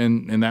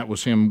 and that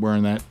was him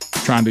wearing that,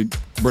 trying to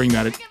bring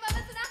that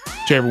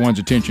to everyone's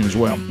attention as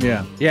well.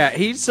 Yeah. Yeah,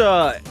 he's,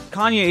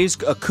 Kanye is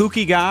a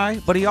kooky guy,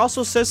 but he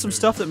also says some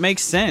stuff that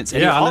makes sense.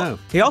 And I know.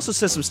 He also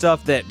says some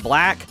stuff that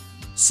black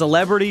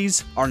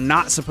celebrities are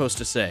not supposed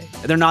to say.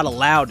 They're not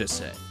allowed to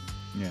say.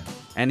 Yeah.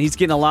 And he's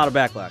getting a lot of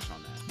backlash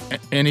on that.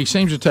 And he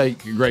seems to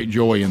take great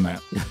joy in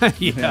that.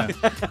 Yeah.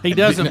 He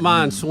doesn't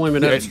mind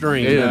swimming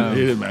upstream. It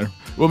doesn't matter.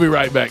 We'll be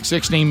right back.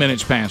 16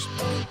 minutes past.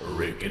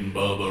 Rick and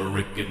Bubba,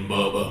 Rick and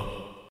Bubba.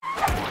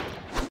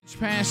 It's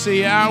past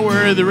the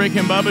hour of the Rick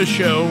and Bubba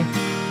Show.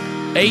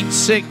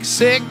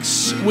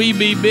 866 We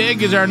Be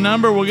Big is our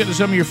number. We'll get to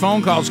some of your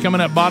phone calls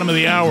coming up bottom of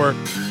the hour.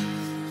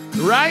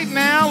 Right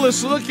now,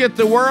 let's look at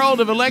the world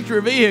of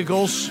electric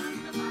vehicles.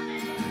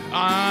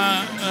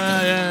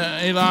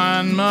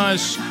 Elon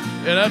Musk,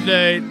 an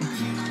update.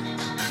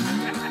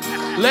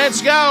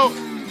 Let's go.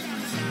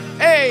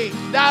 Hey,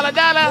 dollar,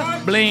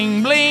 dollar,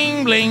 bling,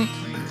 bling, bling.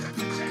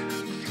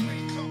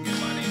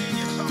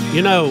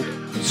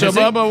 So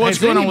Bubba, what's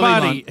going on with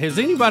Elon? Has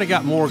anybody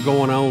got more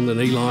going on than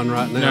Elon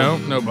right now?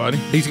 No, nobody.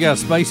 He's got a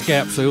space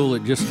capsule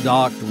that just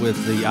docked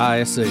with the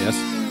ISS.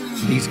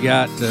 He's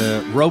got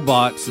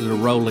robots that are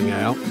rolling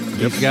out.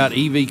 He's got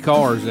EV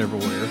cars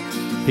everywhere.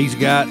 He's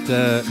got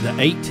the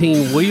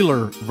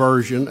 18-wheeler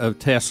version of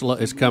Tesla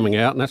is coming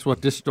out, and that's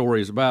what this story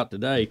is about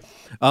today.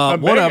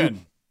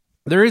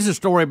 There is a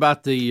story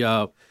about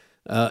the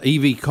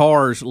EV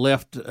cars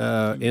left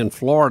in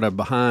Florida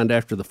behind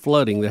after the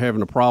flooding. They're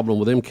having a problem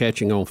with them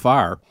catching on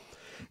fire.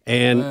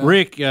 And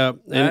Rick,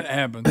 that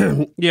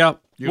happens. Yeah.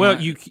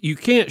 You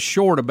can't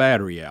short a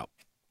battery out.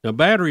 A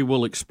battery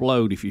will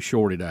explode if you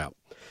short it out.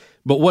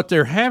 But what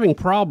they're having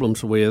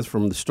problems with,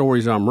 from the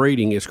stories I'm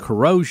reading, is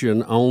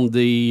corrosion on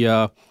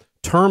the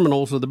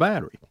terminals of the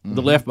battery,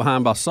 the left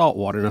behind by salt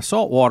water. Now,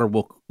 salt water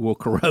will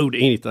corrode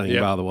anything,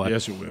 by the way.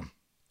 Yes, it will.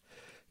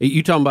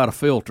 You talking about a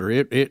filter.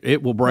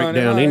 It will break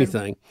down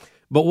anything.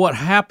 But what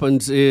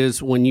happens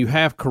is when you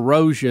have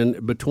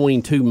corrosion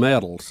between two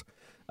metals,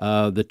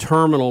 the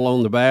terminal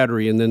on the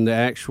battery and then the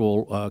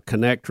actual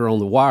connector on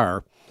the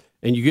wire,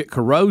 and you get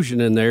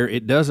corrosion in there,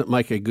 it doesn't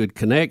make a good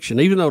connection.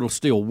 Even though it'll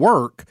still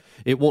work,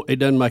 it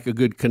doesn't make a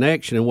good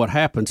connection. And what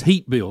happens?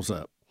 Heat builds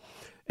up.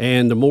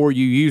 And the more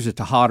you use it,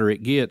 the hotter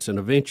it gets, and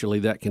eventually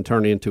that can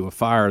turn into a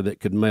fire that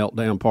could melt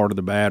down part of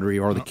the battery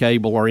or the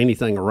cable or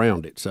anything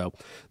around it. So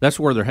that's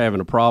where they're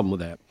having a problem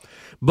with that.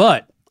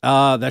 But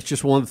that's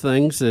just one of the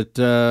things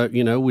that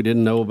we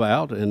didn't know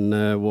about, and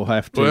we'll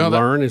have to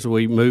learn as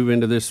we move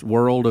into this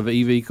world of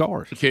EV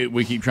cars. Okay,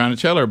 we keep trying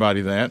to tell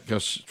everybody that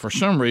because for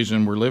some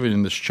reason we're living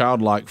in this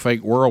childlike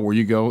fake world where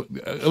you go,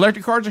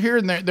 electric cars are here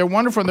and they're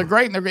wonderful and they're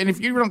great, and if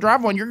you don't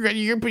drive one,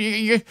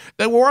 the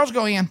world's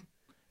going in.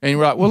 And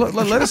you're like, well,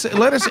 let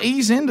us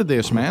ease into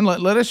this, man.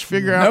 Let us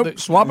figure out that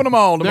swapping them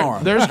all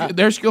tomorrow.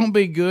 There's going to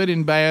be good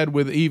and bad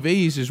with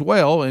EVs as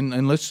well,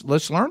 and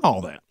let's learn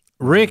all that.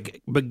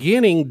 Rick,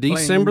 beginning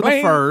December the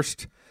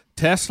 1st,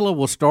 Tesla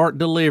will start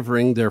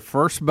delivering their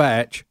first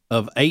batch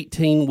of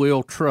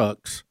 18-wheel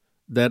trucks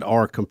that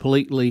are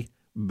completely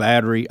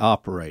battery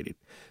operated.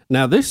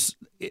 Now, this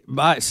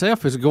by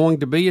itself is going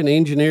to be an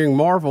engineering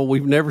marvel.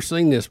 We've never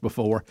seen this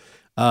before.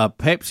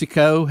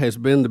 PepsiCo has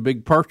been the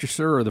big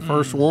purchaser of the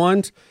first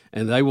ones,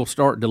 and they will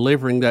start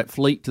delivering that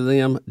fleet to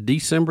them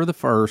December the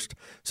 1st.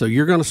 So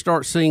you're going to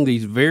start seeing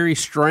these very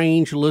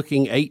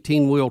strange-looking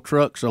 18-wheel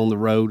trucks on the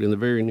road in the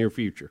very near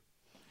future.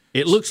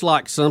 It looks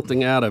like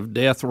something out of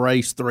Death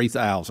Race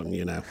 3000,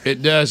 you know.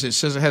 It does. It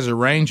says it has a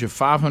range of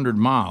 500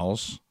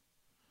 miles.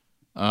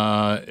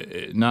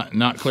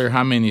 Not clear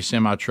how many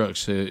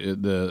semi-trucks they're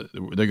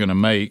going to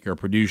make or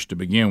produce to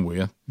begin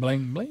with.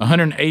 Bling, bling.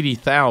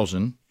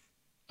 180,000.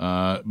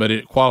 But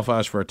it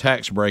qualifies for a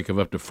tax break of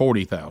up to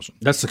 40,000.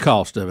 That's the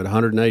cost of it,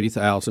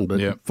 180,000,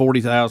 but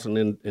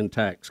 40,000 in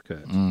tax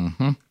cuts.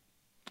 Mm-hmm.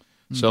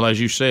 So as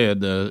you said,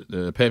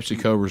 the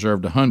PepsiCo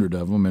reserved 100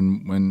 of them,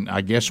 and when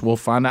I guess we'll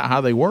find out how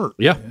they work.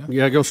 Yeah,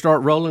 go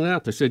start rolling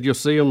out. They said you'll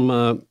see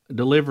them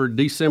delivered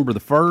December the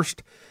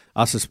 1st.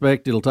 I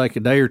suspect it'll take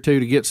a day or two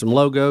to get some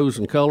logos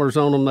and colors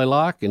on them they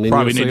like, and then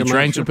probably you'll need see to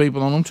train some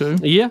people on them too.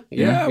 Yeah.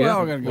 We're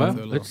all going to go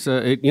through a little. It's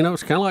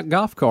it's kind of like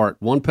golf cart.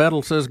 One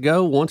pedal says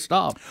go, one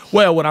stop.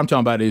 Well, what I'm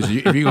talking about is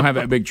if you're gonna have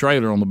that big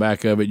trailer on the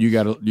back of it, you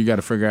got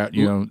to figure out.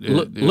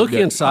 Look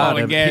inside.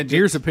 Of it.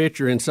 Here's a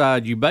picture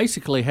inside. You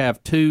basically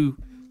have two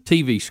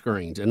TV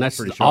screens, and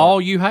that's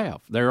all you have.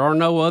 There are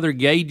no other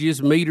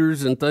gauges,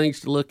 meters, and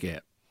things to look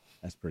at.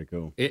 That's pretty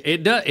cool.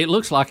 It does. It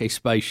looks like a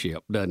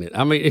spaceship, doesn't it?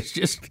 I mean,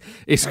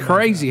 it's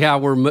crazy how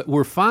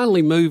we're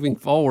finally moving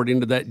forward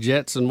into that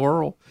Jetson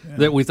world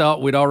that we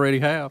thought we'd already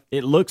have.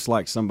 It looks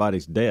like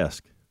somebody's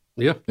desk.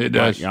 Yeah, it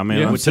does. I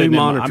mean, with two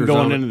monitors. I'm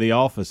going into the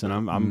office and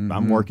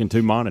I'm working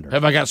two monitors.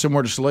 Have I got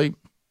somewhere to sleep?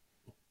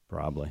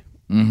 Probably.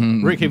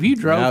 Mm-hmm. Rick, have you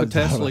drove a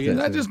Tesla yet? Is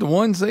that just a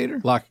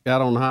one-seater? Like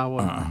out on the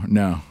highway?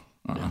 No,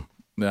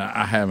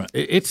 I haven't.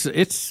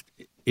 It's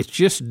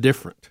just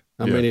different.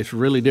 I mean, it's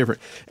really different,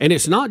 and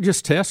it's not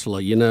just Tesla.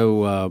 You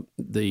know,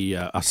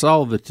 I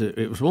saw that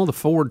it was one of the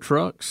Ford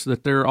trucks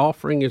that they're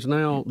offering is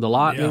now the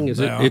Lightning.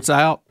 It's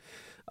out.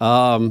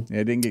 It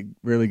didn't get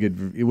really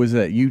good. It was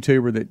that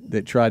YouTuber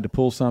that tried to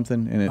pull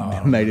something and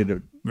it made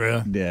it.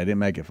 Really? Yeah, it didn't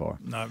make it far.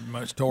 Not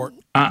much torque.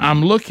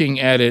 I'm looking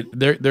at it.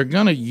 They're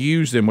going to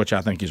use them, which I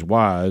think is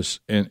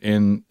wise.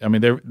 And I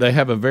mean, they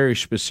have a very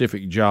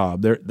specific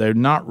job. They're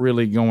not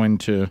really going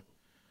to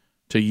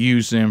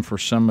use them for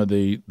some of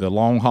the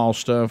long haul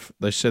stuff.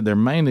 They said they're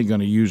mainly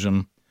going to use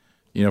them,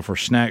 for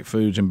snack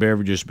foods and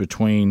beverages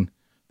between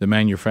the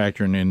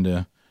manufacturing and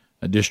the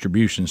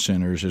distribution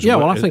centers.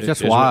 I think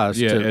that's wise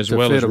to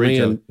well fit as them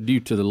retail. in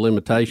due to the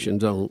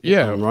limitations on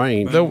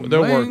range. They'll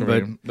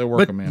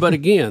work them in. But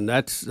again,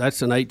 that's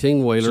an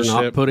 18-wheeler,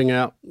 not putting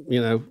out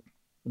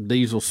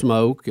diesel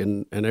smoke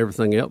and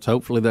everything else.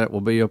 Hopefully that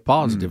will be a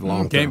positive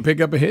long term. Can't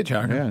pick up a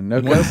hitchhiker. Yeah,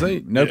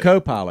 no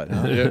co-pilot.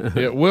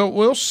 Huh?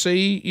 We'll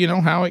see.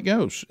 How it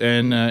goes,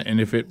 and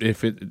if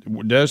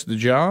it does the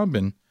job,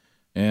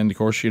 and of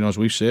course, as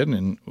we've said,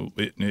 and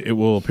it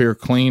will appear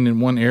clean in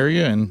one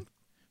area, and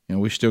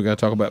we still got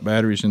to talk about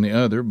batteries in the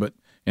other, but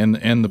and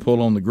the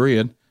pull on the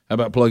grid. How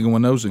about plugging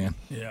one of those in?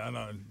 Yeah, I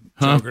know.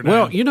 Huh?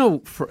 Well,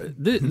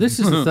 this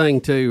is the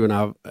thing too, and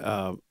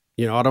I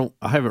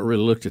haven't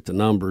really looked at the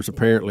numbers.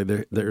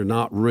 Apparently, they're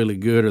not really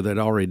good, or they'd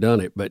already done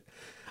it. But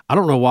I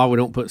don't know why we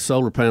don't put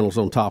solar panels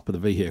on top of the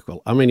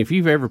vehicle. I mean, if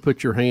you've ever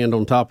put your hand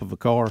on top of a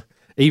car,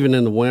 even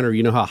in the winter,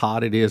 you know how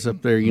hot it is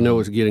up there. You know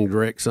it's getting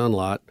direct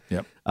sunlight.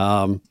 Yep.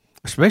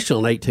 Especially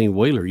an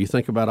 18-wheeler. You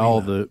think about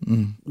all the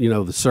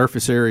the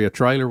surface area a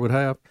trailer would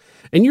have,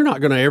 and you're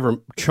not going to ever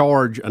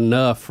charge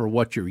enough for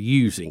what you're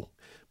using,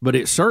 but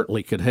it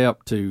certainly could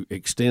help to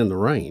extend the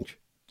range.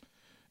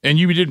 And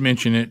you did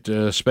mention it.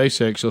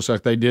 SpaceX looks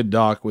like they did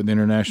dock with the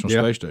International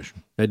Space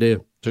Station. They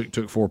did.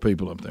 Took 4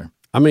 people up there.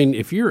 I mean,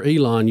 if you're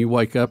Elon, you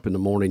wake up in the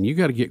morning, you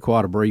got to get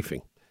quite a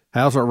briefing.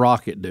 How's our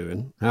rocket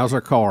doing? How's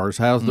our cars?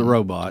 How's the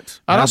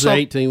robots? How's the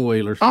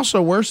 18-wheelers?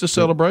 Also, where's the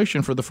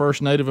celebration for the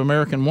first Native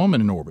American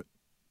woman in orbit?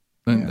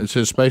 And it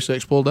says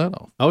SpaceX pulled that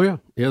off. Oh yeah,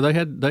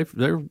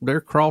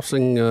 they're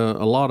crossing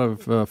a lot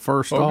of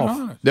first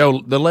off.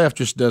 The left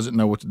just doesn't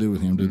know what to do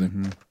with him, do they?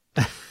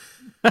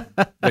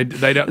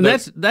 They don't.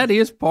 That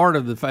is part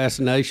of the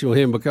fascination with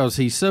him because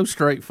he's so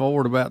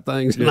straightforward about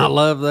things, and I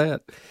love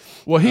that.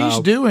 Well, he's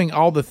doing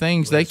all the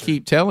things they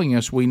keep telling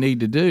us we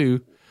need to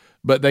do,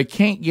 but they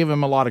can't give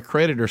him a lot of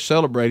credit or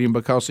celebrate him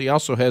because he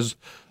also has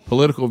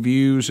political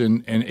views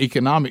and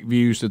economic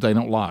views that they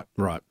don't like.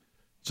 Right.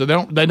 So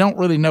they don't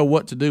really know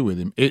what to do with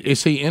him.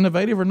 Is he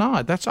innovative or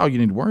not? That's all you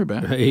need to worry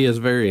about. He is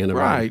very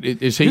innovative. Right.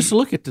 Is he? Just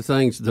look at the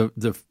things,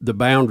 the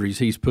boundaries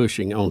he's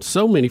pushing on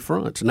so many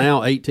fronts.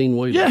 Now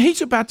 18-wheelers. Yeah,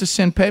 he's about to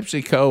send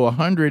PepsiCo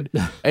 100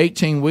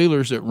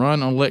 18-wheelers that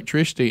run on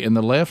electricity, and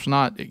the left's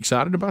not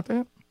excited about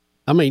that?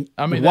 I mean,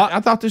 I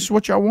thought this is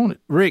what y'all wanted.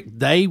 Rick,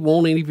 they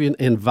won't even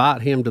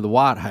invite him to the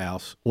White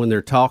House when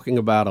they're talking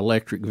about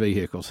electric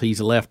vehicles.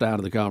 He's left out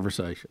of the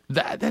conversation.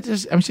 That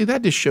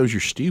just shows you're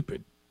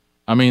stupid.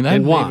 I mean,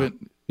 and why?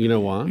 You know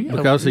why?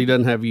 Because he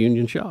doesn't have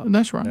union shop.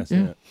 That's right. That's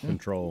it.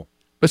 Control.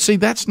 But see,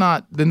 that's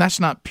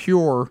not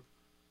pure.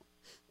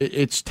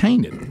 It's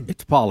tainted.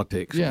 It's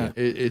politics. Yeah,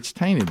 it's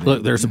tainted.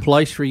 Look, there's a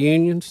place for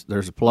unions.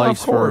 There's a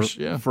place for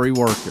free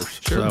workers.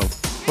 Sure.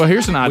 So, well,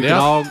 here's an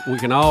idea. We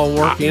can all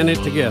work in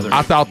it together.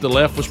 I thought the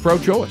left was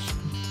pro-choice.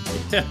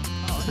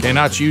 Can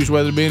I choose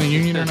whether to be in a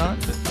union or not?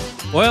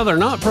 Well, they're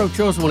not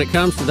pro-choice when it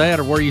comes to that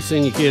or where you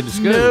send your kid to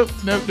school.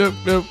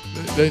 Nope.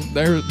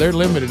 They're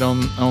limited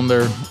on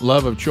their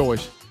love of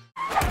choice.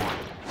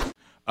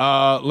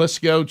 Let's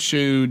go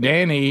to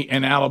Danny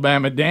in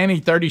Alabama. Danny,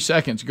 30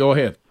 seconds. Go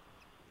ahead.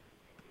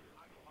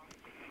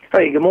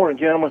 Hey, good morning,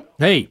 gentlemen.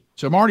 Hey.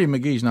 So Marty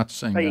McGee's not the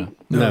same guy.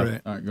 No.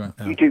 All right, go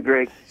ahead. You too,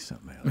 Greg.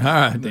 All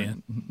right,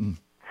 Dan.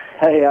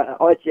 Hey,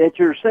 at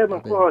your 7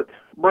 o'clock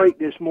break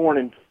this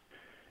morning,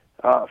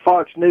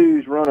 Fox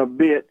News run a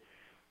bit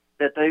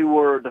that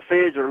the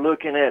feds are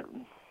looking at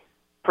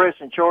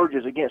pressing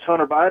charges against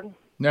Hunter Biden.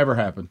 Never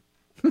happened.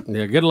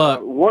 Yeah, good luck.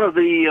 One of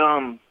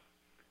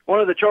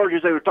the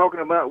charges they were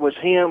talking about was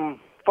him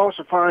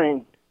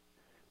falsifying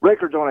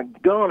records on a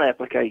gun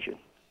application.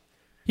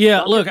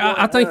 Yeah, look,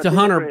 I think the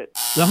Hunter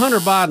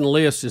Biden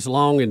list is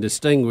long and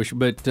distinguished,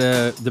 but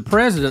the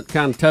president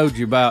kind of told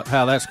you about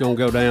how that's going to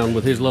go down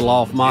with his little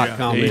off-mic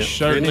comment. He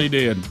certainly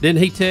did. Didn't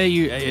he tell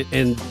you?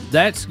 And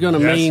that's going to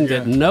mean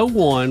that no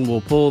one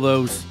will bring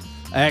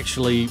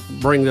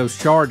those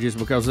charges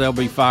because they'll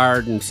be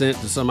fired and sent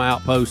to some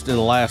outpost in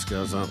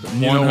Alaska or something.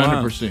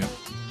 100%.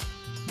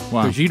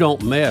 Wow. Because you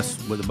don't mess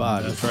with the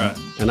Biden. That's right.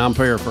 And I'm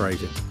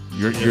paraphrasing.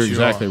 You're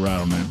exactly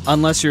right on that.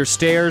 Unless you're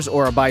stairs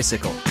or a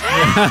bicycle. Rick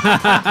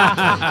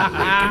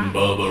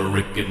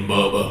and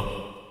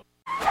Bubba.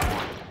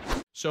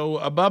 So,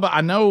 Bubba,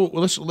 I know.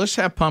 Let's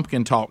have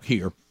pumpkin talk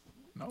here,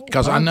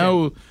 because I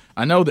know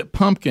that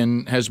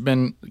pumpkin has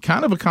been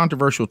kind of a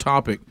controversial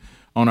topic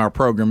on our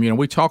program. You know,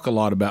 we talk a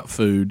lot about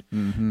food,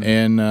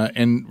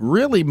 and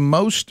really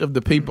most of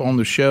the people on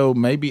the show,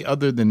 maybe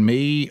other than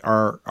me,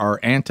 are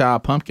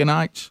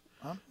anti-pumpkinites.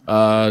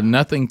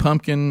 Nothing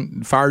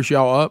pumpkin fires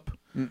y'all up.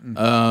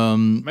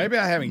 Maybe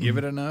I haven't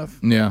given it enough.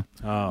 Yeah.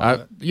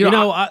 The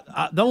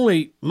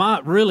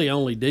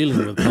only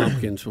dealing with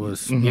pumpkins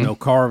was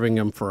carving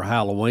them for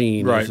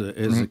Halloween as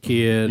a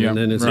kid, and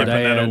then as a dad,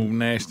 that old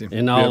nasty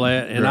and all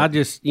that. And I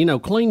just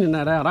cleaning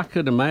that out, I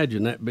couldn't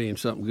imagine that being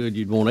something good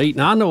you'd want to eat.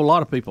 Now I know a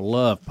lot of people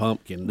love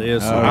pumpkin. I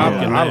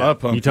love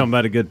pumpkin. You talking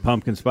about a good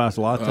pumpkin spice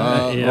latte?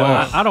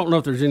 I don't know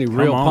if there's any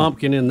real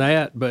pumpkin in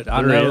that, but I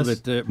know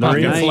that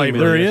pumpkin flavor.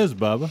 There is,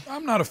 Bubba.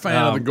 I'm not a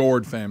fan of the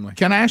gourd family.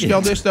 Can I ask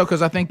y'all this though?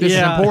 Because I think this is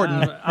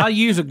important. I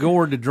use a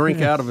gourd to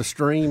drink out of a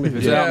stream if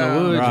it's out in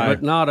the woods,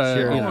 but not a.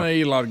 I don't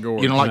eat a lot of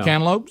gourds. You don't like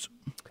cantaloupes?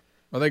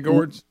 Are they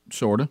gourds?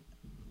 Sorta.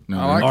 No,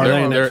 I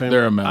like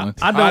they're a melon.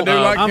 I do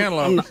like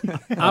cantaloupe.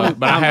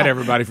 But I had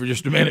everybody for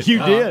just a minute. You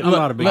did. I'm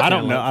not a big. I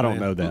don't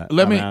know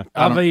that.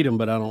 I've eaten them,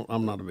 but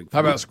I'm not a big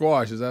fan. How about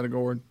squash? Is that a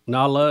gourd?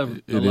 No, I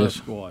love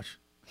squash.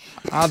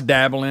 I'll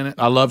dabble in it.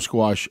 I love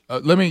squash.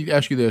 Let me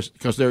ask you this,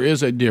 because there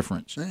is a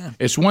difference. Yeah.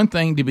 It's one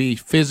thing to be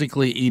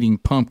physically eating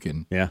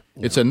pumpkin. Yeah.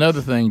 It's another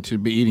thing to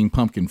be eating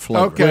pumpkin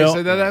flavor. Okay,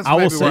 so that's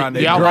maybe where I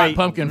need. Y'all like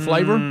pumpkin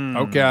flavor?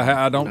 Okay,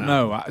 I don't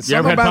know. You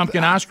ever had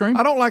pumpkin ice cream?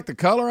 I don't like the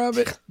color of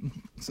it.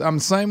 I'm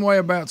the same way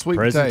about sweet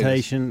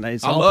presentation.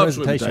 potatoes. I love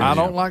sweet potatoes. I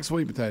don't like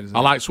sweet potatoes. I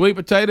like sweet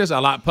potatoes. I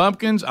like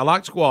pumpkins. I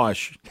like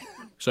squash.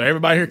 So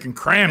everybody here can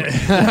cram it.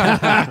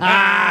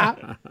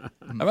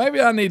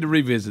 Maybe I need to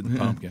revisit the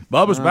pumpkin.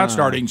 Bubba's about to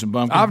start eating some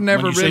pumpkin. I've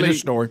never when you really see this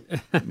story.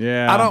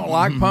 Yeah, I don't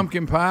like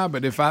pumpkin pie,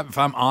 but if I'm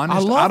honest, I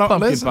love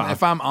pumpkin pie.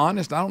 If I'm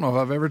honest, I don't know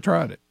if I've ever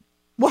tried it.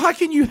 Well, how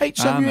can you hate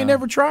something you ain't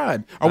never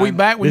tried? Are we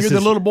back when you're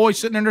the little boy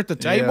sitting there at the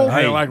table?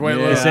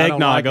 Yeah, it's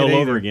eggnog all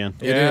over again.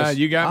 Yeah,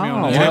 you got me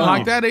on that. You didn't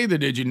like that either,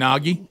 did you,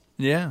 Noggy?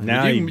 Yeah,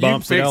 now you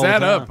can fix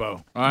that up,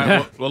 though. All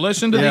right, well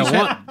listen to these.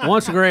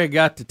 Once Greg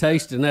got to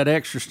tasting that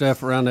extra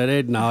stuff around that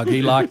eggnog,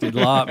 he liked it a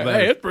lot better.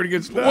 Hey, it's pretty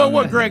good stuff. Well,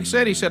 what Greg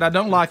said, he said, I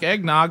don't like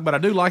eggnog, but I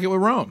do like it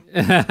with rum.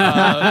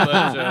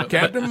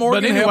 Captain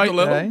Morgan helped a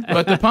little.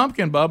 But the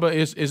pumpkin, Bubba,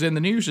 is in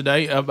the news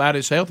today about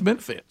its health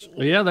benefits.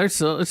 Yeah,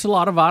 it's a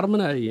lot of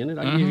vitamin A in it.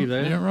 I give you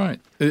that. Yeah,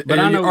 right. But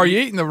are you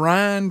eating the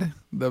rind?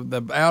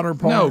 The outer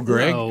part? No,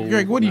 Greg.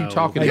 Greg, what are you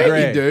talking about?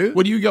 Yeah, you do.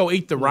 Would you go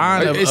eat the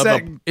rind? Is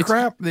that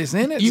crap that's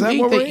in it? You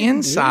eat the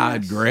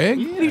inside, Greg.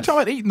 Yes. What are you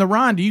talking about eating the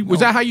rind?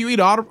 Was that how you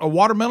eat a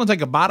watermelon? Take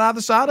a bite out of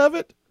the side of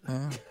it?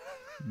 I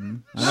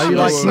know you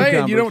like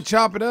saying you don't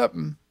chop it up.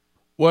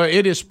 Well,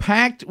 it is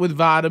packed with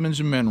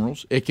vitamins and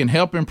minerals. It can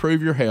help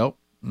improve your health.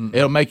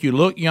 It'll make you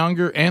look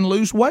younger and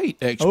lose weight,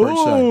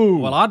 experts say.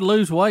 Well, I'd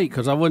lose weight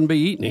because I wouldn't be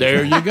eating it.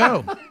 There you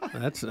go.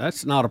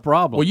 That's not a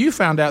problem. Well, you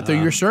found out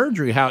through your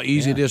surgery how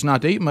easy it is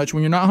not to eat much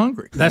when you're not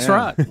hungry. That's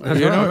right. That's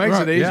You know, right. it makes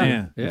it easy.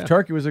 Yeah. If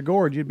turkey was a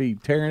gourd, you'd be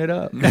tearing it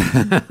up.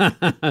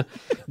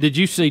 Did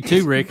you see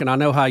too, Rick? And I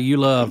know how you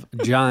love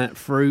giant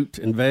fruit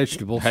and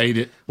vegetables. Hate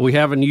it. We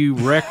have a new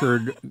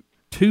record.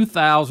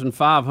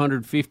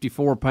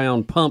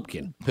 2,554-pound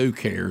pumpkin. Who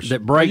cares?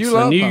 That breaks You the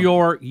love New pumpkin.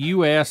 York,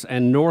 U.S.,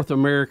 and North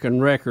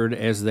American record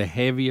as the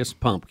heaviest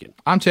pumpkin.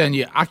 I'm telling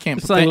you, I can't.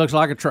 This thing looks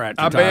like a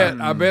tractor tire.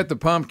 I bet the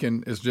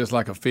pumpkin is just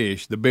like a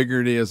fish. The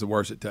bigger it is, the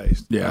worse it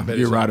tastes. Yeah, I bet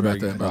you're it's right not about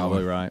very that. good.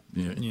 Probably right.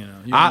 Yeah. You know,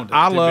 you don't want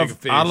I too love big a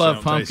fish, I it love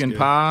don't taste pumpkin good.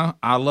 pie.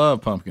 I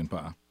love pumpkin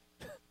pie.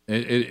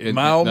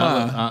 My oh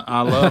my.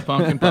 I love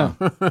pumpkin pie.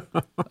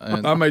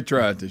 I may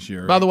try it this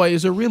year. By the way,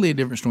 is there really a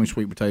difference between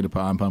sweet potato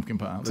pie and pumpkin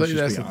pie? Let's See, just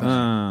that's be the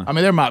honest. thing. I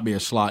mean, there might be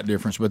a slight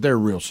difference, but they're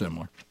real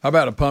similar. How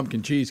about a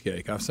pumpkin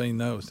cheesecake? I've seen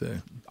those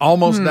too.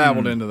 Almost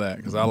dabbled into that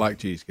because I like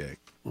cheesecake.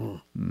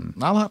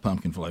 I like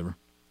pumpkin flavor.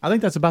 I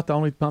think that's about the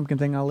only pumpkin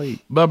thing I'll eat.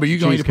 Bubba, you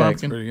gonna eat a Cheesecake's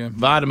pumpkin? pretty good.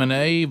 Vitamin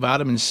A,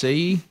 vitamin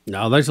C.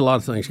 No, there's a lot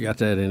of things got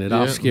that in it.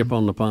 I'll Yeah. skip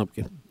on the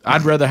pumpkin.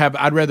 I'd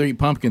rather eat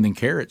pumpkin than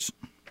carrots.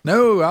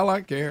 No, I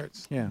like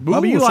carrots. Yeah. Ooh,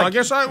 Bubba, you so like, I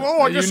guess I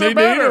You guess need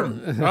they're to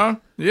eat better. 'em. Huh?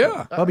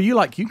 Yeah. Bubba, you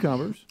like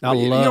cucumbers. I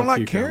You love don't like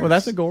cucumbers. carrots? Well,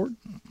 that's a gourd.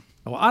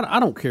 Well,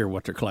 I don't care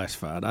what they're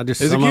classified. I just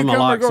Is it some of them I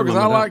cucumber like. Some of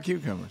because them I I like don't.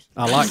 cucumbers.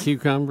 I like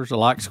cucumbers. I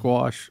like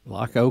squash. I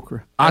like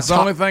okra. That's the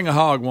only thing a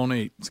hog won't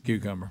eat is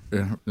cucumber.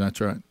 Yeah, that's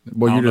right.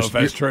 Well, I don't you're know if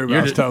that's true, but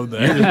I was told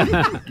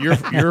that. You're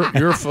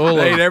full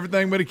They of eat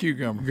everything but a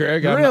cucumber.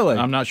 Greg. Really?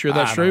 I'm not sure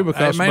that's I true don't-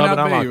 because it may Bubba not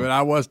and I be, like but them.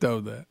 I was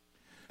told that.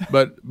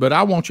 But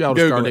I want y'all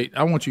to Google start it. eating.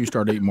 I want you to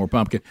start eating more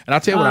pumpkin. And I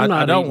tell you what, I'm I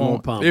not don't eating more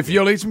want. pumpkin. If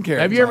you'll eat some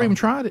carrots, Have you ever I'll- even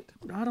tried it?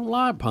 I don't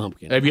like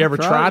pumpkin. Have you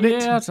ever I've tried it?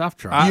 Yes, I've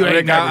tried. You ain't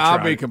Rick, never I'll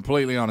tried be it.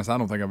 completely honest. I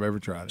don't think I've ever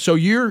tried it. So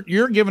you're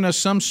giving us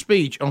some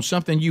speech on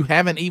something you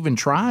haven't even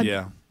tried?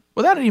 Yeah.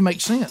 Well, that doesn't even make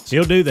sense.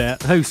 He'll do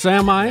that. Who,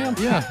 Sam I am?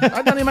 Yeah,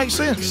 that doesn't even make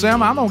sense.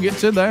 Sam, I'm gonna get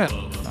to that.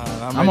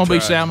 I'm gonna be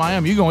Sam I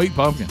am. You gonna eat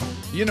pumpkin?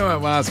 You know,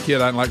 when I was a kid,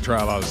 I didn't like to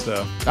try a lot of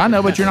stuff. I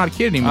know, but you're not a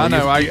kid anymore. I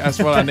know. That's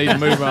what I need to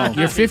move on.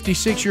 You're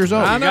 56 years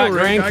old. I know, got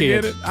Rick. I grandkids.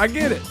 get it. I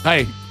get it.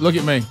 Hey, look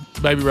at me,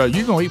 baby brother.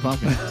 You gonna eat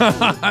pumpkin?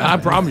 I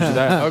promise you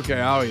that.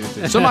 Okay, I'll eat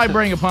it. Somebody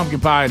bring a pumpkin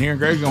pie in here, and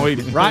Greg's gonna eat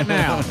it Right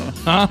now.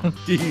 Huh?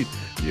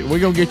 We're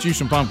gonna get you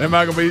some pumpkin Am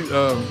I gonna be?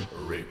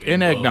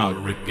 in eggnog.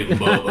 Rick and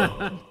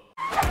Bubba.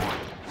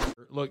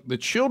 Look, the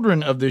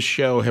children of this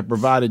show have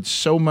provided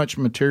so much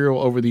material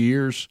over the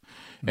years,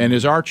 and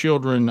as our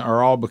children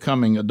are all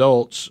becoming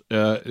adults,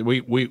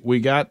 we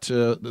got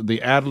the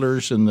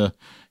Adlers and the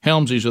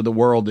Helmsies of the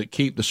world that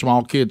keep the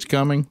small kids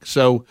coming.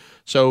 So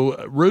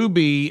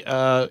Ruby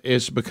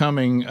is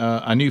becoming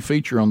a new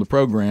feature on the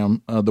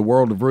program, The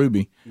World of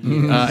Ruby,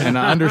 and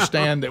I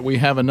understand that we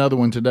have another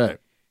one today.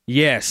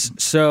 Yes.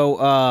 So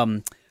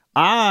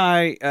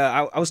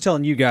I was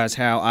telling you guys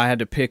how I had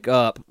to pick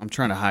up. I'm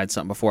trying to hide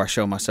something before I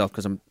show myself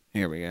because I'm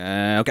here. We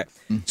go. Okay.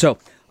 So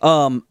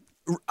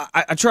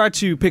I try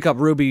to pick up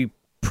Ruby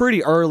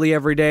pretty early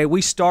every day.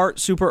 We start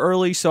super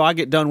early, so I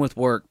get done with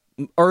work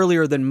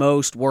earlier than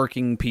most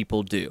working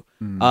people do.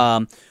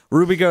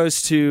 Ruby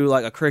goes to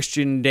like a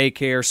Christian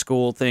daycare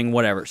school thing,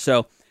 whatever.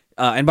 So.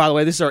 And by the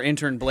way, this is our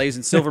intern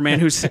Blazin Silverman,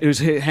 who's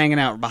hanging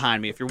out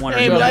behind me. If you're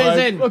wondering, Hey,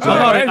 Blazin.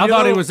 I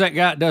thought he was that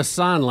guy that does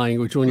sign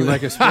language when you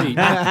make a speech.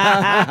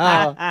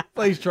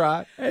 Please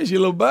try. There's your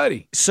little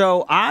buddy.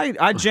 So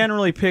I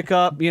generally pick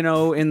up,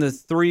 in the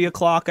 3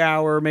 o'clock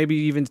hour, maybe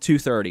even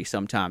 2:30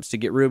 sometimes to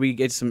get Ruby,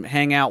 get some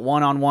hangout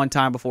one-on-one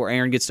time before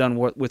Aaron gets done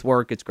with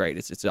work. It's great.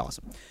 It's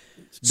awesome.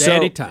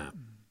 Daddy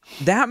time.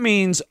 That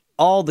means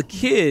all the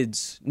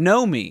kids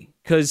know me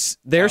because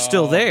they're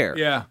still there.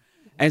 Yeah.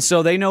 And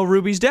so they know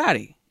Ruby's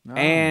daddy.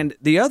 And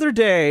the other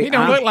day... He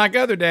don't look like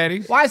other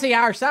daddies. Why is he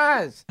our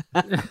size?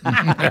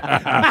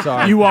 I'm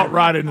sorry. You walked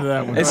right into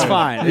that one. It's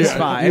fine. It's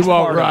fine. You It's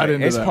walked part right of it.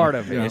 into It's that. part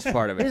of it. Yeah. It's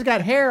part of it. He's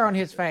got hair on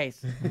his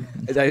face.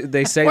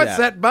 They say What's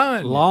that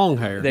bun? Long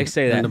hair. They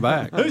say that. in the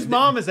back. Whose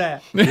mom is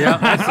that? Yeah,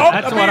 that's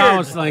what I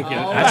was thinking.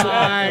 That's what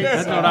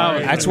I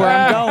was. That's where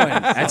I'm going.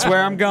 That's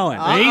where I'm going.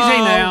 Easy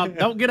now.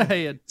 Don't get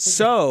ahead.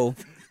 So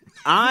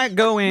I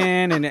go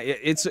in, and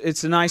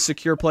it's a nice,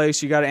 secure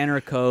place. You got to enter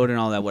a code and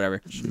all that,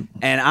 whatever.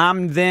 And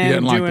I'm then You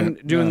didn't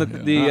like doing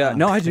that? the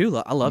no, I do.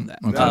 I love that.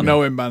 I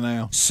know him by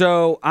now.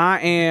 So I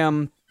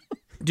am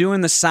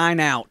doing the sign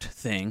out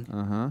thing,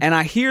 and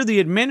I hear the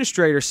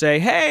administrator say,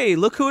 "Hey,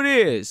 look who it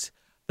is!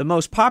 The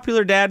most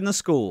popular dad in the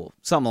school."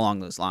 Something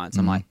along those lines.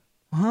 I'm like,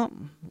 "Huh?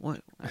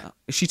 What?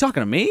 Is she talking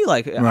to me?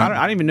 Like, I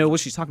don't even know what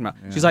she's talking about."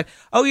 Yeah. She's like,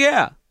 "Oh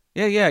yeah.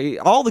 Yeah.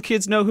 All the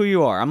kids know who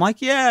you are." I'm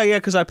like, yeah,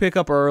 because I pick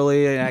up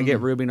early and I get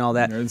Ruby and all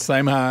that. They're in the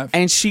same hive.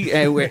 And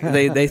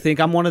they think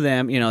I'm one of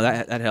them.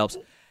 That helps.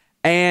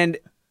 And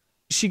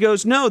she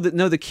goes, no,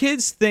 the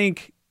kids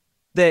think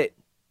that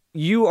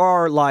you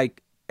are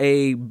like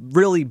a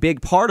really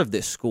big part of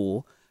this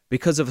school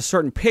because of a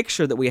certain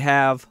picture that we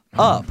have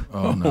up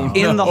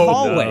in the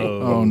hallway.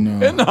 Oh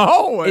no! In the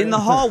hallway. In the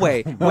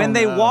hallway. When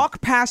they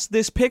walk past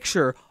this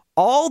picture,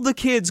 all the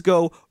kids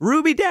go,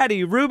 Ruby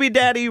Daddy, Ruby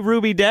Daddy,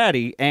 Ruby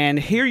Daddy, and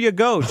here you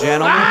go,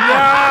 gentlemen.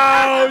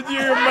 No,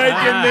 you're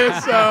making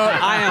this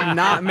up. I am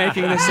not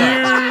making this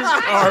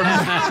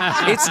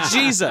up. It's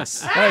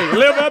Jesus. Hey,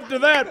 live up to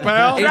that,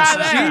 pal.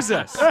 It's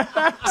Jesus.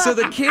 So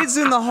the kids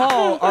in the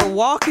hall are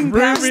walking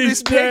past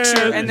this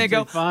picture, and they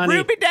go,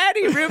 Ruby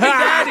Daddy, Ruby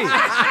Daddy.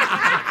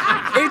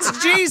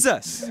 It's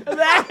Jesus. No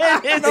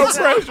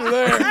pressure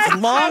there. It's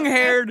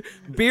long-haired,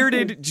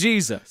 bearded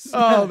Jesus.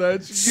 Oh,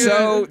 that's good.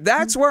 So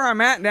that's where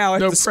I'm at now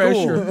at the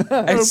school. No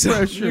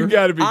pressure. You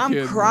got to be I'm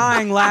kidding.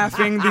 crying,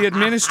 laughing. The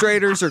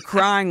administrators are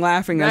crying,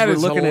 laughing as we're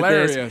looking at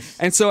this.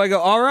 And so I go,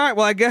 all right,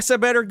 well, I guess I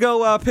better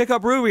go pick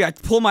up Ruby. I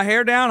pull my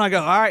hair down. I go,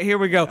 all right, here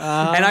we go.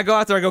 And I go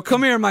out there. I go,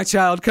 come here, my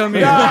child. Come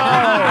here. No.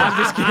 I'm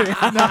just kidding.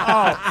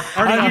 No.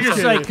 Or did you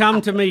just say,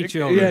 come to me,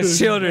 children? Yes,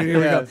 children. Here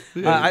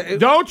we go.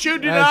 Don't you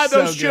deny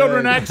those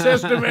children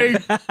access to me.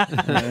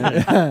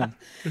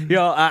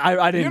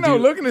 I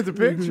didn't. Looking at the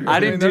picture, I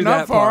didn't do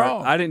that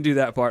part. I didn't do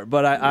that part,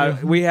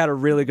 but we had a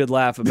really good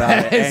laugh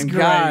about it. And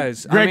great.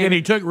 guys, Greg, and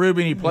he took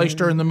Ruby and he placed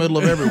her in the middle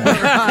of everyone.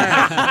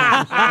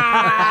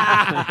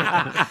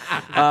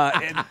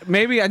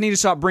 Maybe I need to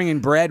stop bringing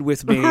bread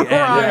with me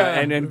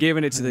and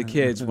giving it to the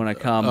kids when I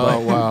come.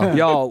 But, wow.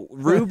 Y'all,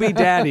 Ruby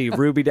Daddy.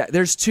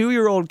 There's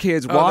 2-year-old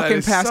kids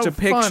walking past a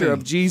picture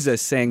of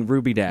Jesus saying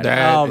Ruby Daddy.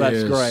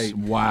 That's great.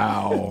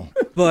 Wow.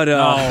 But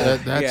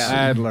that's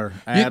Adler.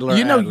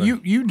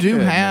 You do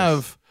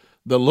have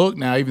the look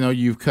now, even though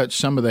you've cut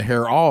some of the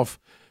hair off.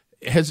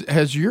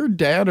 Has your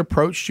dad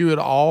approached you at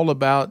all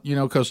about,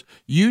 because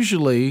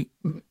usually,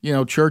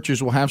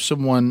 churches will have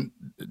someone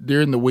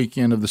during the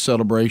weekend of the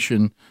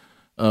celebration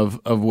of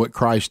what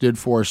Christ did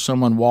for us,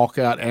 someone walk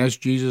out as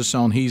Jesus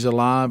on He's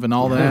Alive and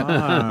all that,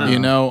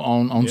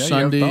 on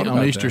Sunday,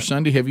 on Easter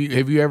Sunday.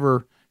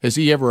 Has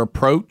he ever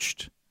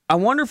approached? I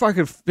wonder if I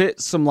could fit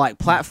some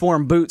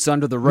platform boots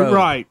under the robe.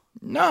 Right.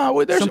 No,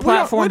 we don't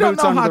know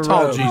how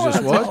tall Jesus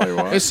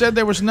was. It said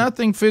there was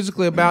nothing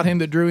physically about him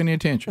that drew any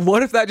attention.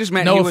 What if that just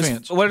meant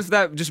What if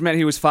that just meant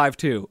he was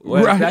 5'2"?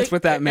 Right. That's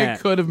what that meant.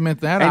 It could have meant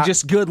that. And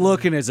just good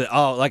looking as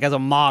a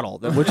model,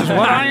 which is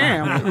what I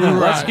am.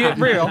 Let's get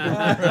real.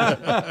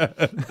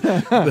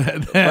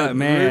 But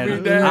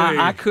man,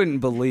 I couldn't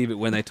believe it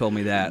when they told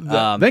me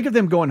that. Think of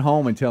them going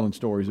home and telling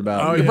stories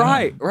about it.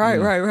 Right.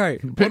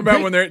 What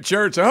about when they're at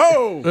church?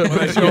 Oh, when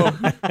they show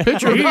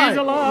picture Ruby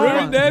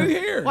Daddy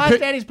here. Why is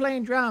Daddy's playing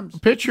drums?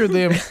 Picture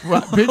them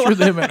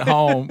at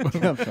home.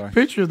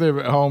 Picture them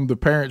at home. The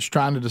parents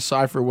trying to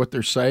decipher what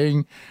they're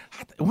saying.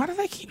 Why do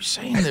they keep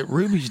saying that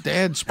Ruby's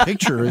dad's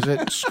picture is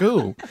at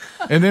school?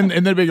 And then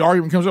a big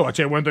argument comes up. I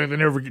tell you one thing, they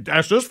never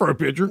asked us for a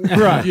picture,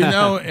 right?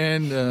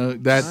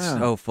 And that's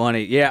so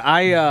funny.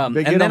 Yeah,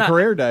 big hit on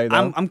career day.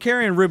 Though. I'm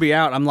carrying Ruby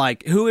out. I'm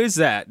like, who is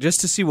that?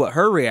 Just to see what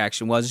her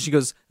reaction was. And she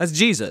goes, "That's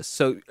Jesus."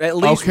 So at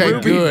least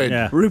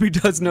Ruby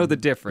does know the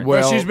difference.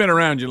 Well, she's been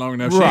around you long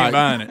enough. She ain't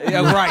buying it.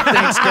 Yeah, right.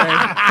 Thanks, Greg.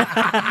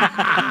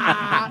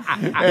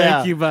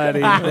 Thank you,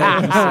 buddy.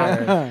 Thank you,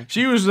 sir.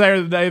 She was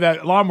there the day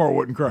that lawnmower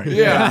wouldn't crack.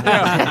 Yeah.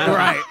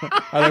 Right.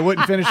 They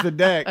wouldn't finish the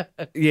deck.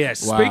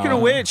 Yes. Wow. Speaking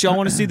of which, y'all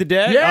want to see the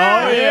deck?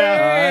 Yeah. Oh,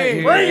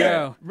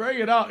 yeah. All right, Bring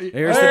it on.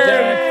 Here's the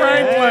deck.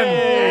 Franklin.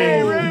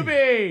 Hey,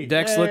 Ruby.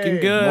 Deck's looking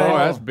good. Oh,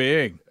 that's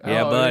big.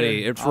 Yeah,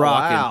 buddy. It's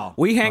rocking. Wow.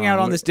 We hang out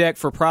on this deck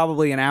for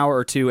probably an hour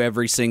or two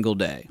every single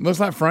day. Looks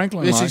like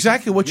Franklin. It's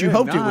exactly what you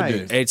hoped nice. it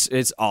would do.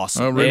 It's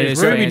awesome. Ruby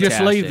fantastic.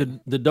 just leave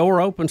the door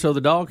open so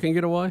the dog can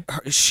get away?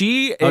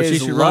 She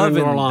is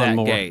loving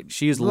that gate.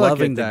 She is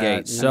loving the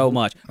gate so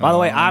much. By the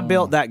way, I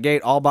built that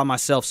gate all by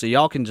myself, so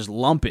y'all can just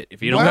lump it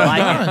if you don't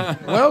like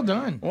it. Well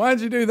done.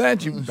 Why'd you do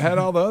that? You had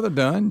all the other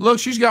done. Look,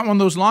 she's got one of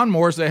those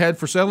lawnmowers they had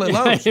for sale at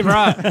Lowe's.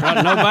 Right.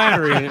 No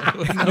battery in it.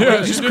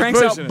 It just cranks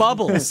out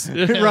bubbles.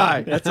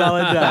 Right. That's all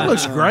it does. That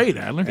looks great,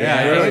 Adler.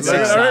 Yeah, it's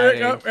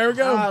exciting. There we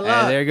go.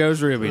 And there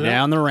goes Ruby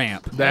down the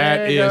ramp.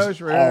 That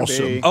is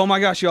awesome. Oh my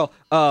gosh, y'all.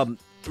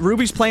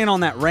 Ruby's playing on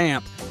that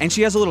ramp, and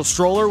she has a little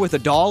stroller with a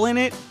doll in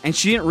it, and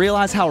she didn't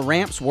realize how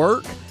ramps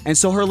work, and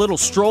so her little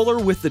stroller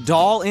with the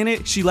doll in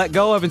it, she let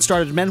go of and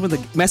started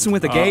messing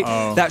with the gate.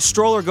 That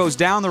stroller goes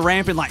down the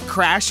ramp and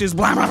crashes,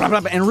 blah, blah, blah,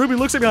 blah, and Ruby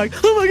looks at me like,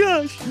 oh my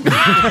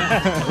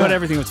gosh. But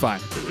everything was fine.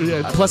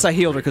 Plus I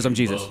healed her because I'm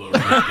Jesus.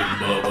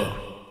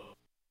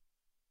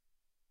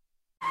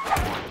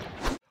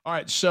 All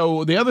right,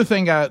 so the other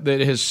thing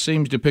that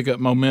seems to pick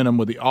up momentum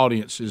with the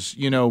audience is,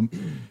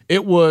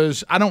 it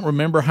was, I don't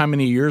remember how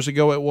many years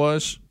ago it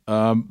was,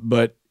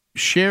 but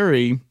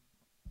Sherry,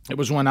 it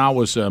was when I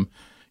was,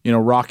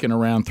 rocking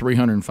around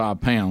 305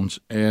 pounds,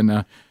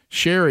 and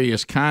Sherry,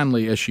 as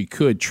kindly as she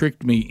could,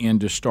 tricked me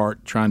into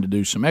start trying to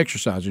do some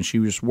exercise, and she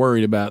was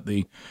worried about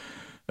the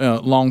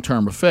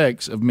long-term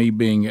effects of me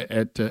being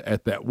at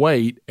that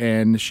weight,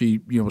 and she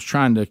was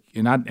trying to,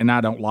 and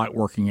I don't like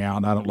working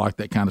out, I don't like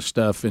that kind of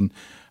stuff, and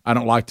I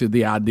don't like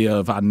the idea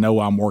of I know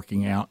I'm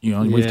working out.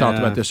 We've talked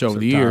about this over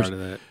the years.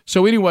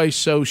 So anyway,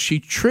 so she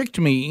tricked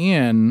me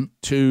in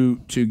to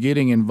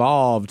getting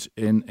involved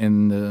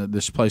in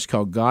this place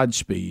called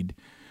Godspeed.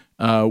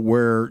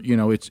 where she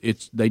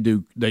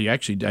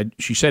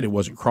said it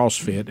wasn't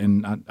CrossFit,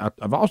 and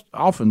I've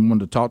often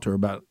wanted to talk to her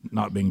about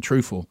not being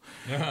truthful,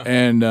 but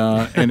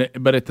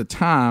at the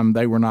time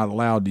they were not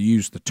allowed to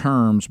use the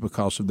terms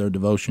because of their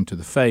devotion to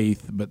the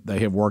faith, but they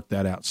have worked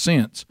that out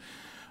since.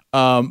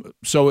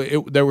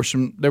 So there was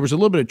a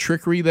little bit of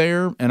trickery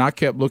there, and I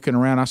kept looking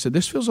around. I said,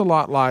 this feels a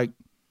lot like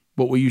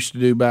what we used to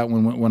do back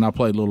when I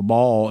played little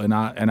ball, and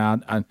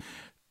I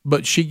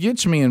but she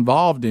gets me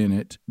involved in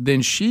it.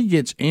 Then she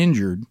gets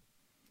injured,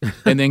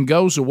 and then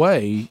goes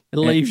away and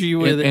leaves you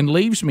with it, and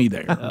leaves me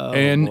there.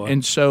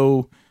 And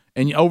so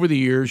over the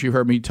years, you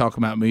heard me talk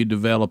about me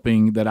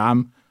developing that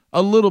I'm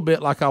a little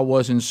bit like I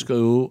was in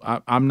school.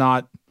 I'm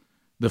not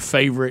the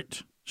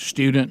favorite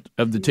student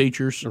of the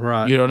teachers,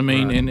 right? You know what I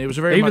mean? Right. And it was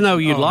very even though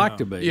you'd like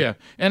to be, yeah.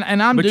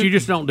 But you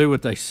just don't do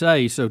what they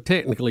say, so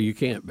technically you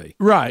can't be.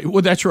 Right.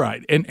 Well, that's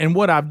right. And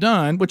what I've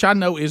done, which I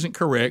know isn't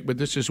correct, but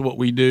this is what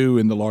we do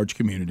in the large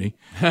community,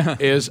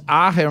 is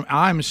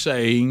I'm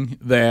saying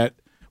that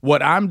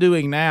what I'm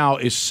doing now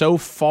is so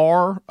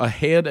far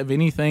ahead of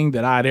anything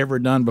that I'd ever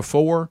done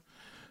before.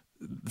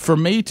 For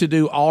me to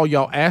do all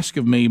y'all ask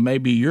of me may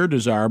be your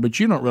desire, but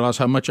you don't realize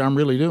how much I'm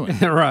really doing.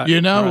 Right.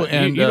 You know? Right.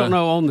 And you don't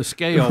know on the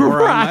scale where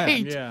right.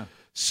 I'm at. Yeah.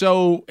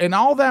 So, and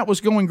all that was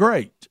going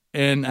great.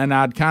 And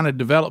I'd kind of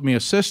developed me a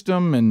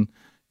system, and,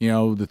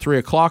 the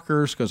 3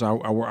 o'clockers, because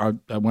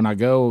when I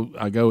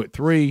go at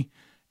 3,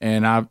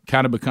 and I've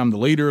kind of become the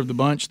leader of the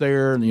bunch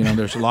there.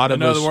 There's a lot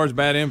of in other words,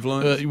 bad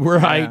influence.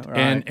 Right. Yeah,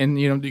 right.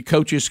 And the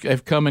coaches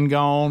have come and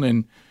gone,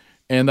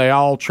 and they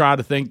all try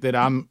to think that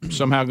I'm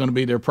somehow going to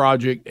be their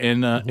project,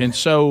 and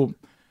so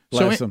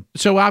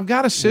I've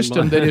got a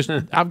system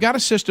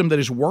that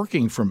is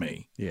working for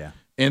me. Yeah.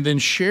 And then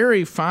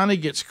Sherry finally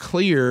gets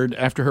cleared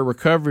after her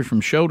recovery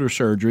from shoulder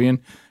surgery, and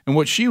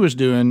what she was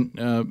doing,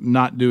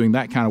 not doing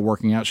that kind of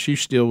working out, she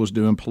still was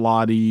doing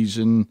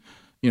Pilates and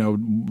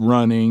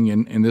running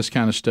and this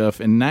kind of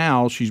stuff. And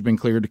now she's been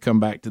cleared to come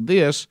back to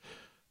this,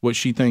 what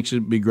she thinks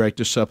would be great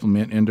to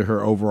supplement into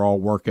her overall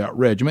workout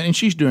regimen. And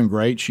she's doing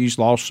great. She's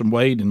lost some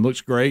weight and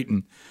looks great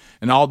and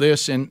all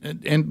this.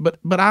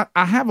 But I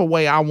have a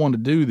way I want to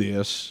do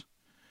this.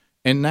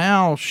 And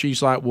now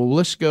she's like, well,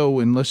 let's go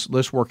and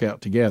let's work out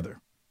together.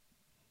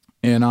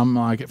 And I'm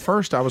like, at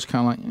first I was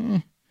kind of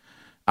like,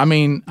 I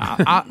mean,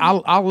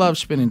 I love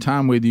spending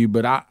time with you,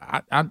 but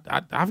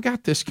I've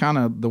got this kind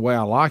of the way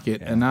I like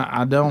it, and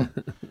I don't.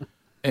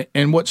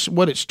 And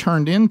what it's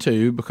turned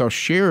into, because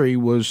Sherry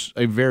was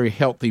a very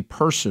healthy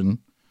person,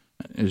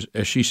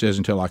 as she says,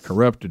 until I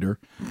corrupted her,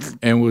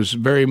 and was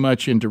very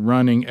much into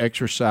running,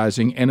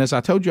 exercising. And as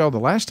I told you all the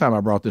last time I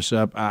brought this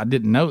up, I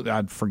didn't know,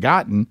 I'd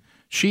forgotten,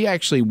 she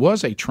actually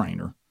was a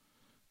trainer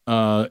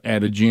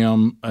at a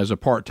gym as a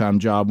part-time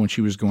job when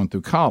she was going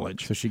through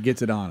college. So she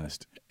gets it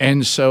honest.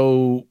 And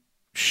so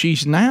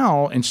she's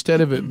now,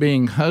 instead of it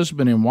being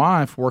husband and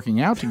wife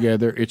working out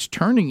together, it's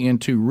turning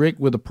into Rick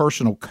with a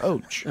personal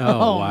coach.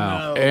 Oh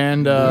wow! No.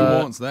 And who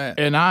wants that?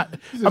 And I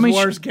mean,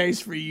 worst case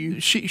for you.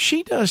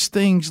 She does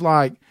things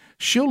like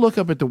she'll look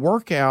up at the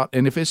workout,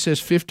 and if it says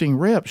 15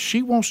 reps,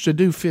 she wants to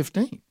do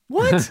 15.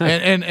 What?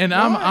 And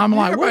I'm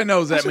like, everybody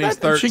knows that means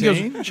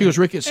 13. She goes,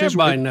 Rick, it says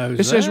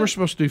we're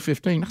supposed to do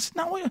 15. I said,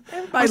 no,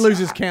 everybody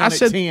loses count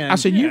at 10. I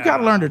said, you've got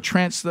to learn to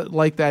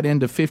translate that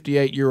into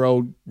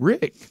 58-year-old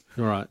Rick.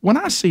 Right. When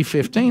I see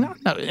 15, I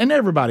know, and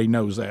everybody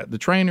knows that. The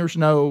trainers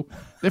know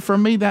that for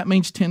me that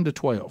means 10 to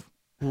 12.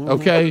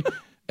 Okay,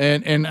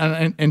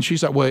 and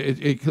she's like, well,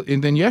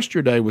 and then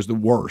yesterday was the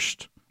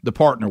worst, the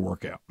partner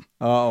workout.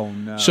 Oh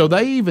no! So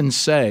they even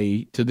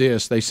say to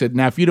this, they said,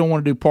 now if you don't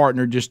want to do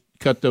partner, just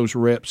cut those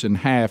reps in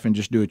half and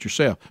just do it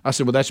yourself. I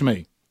said, well, that's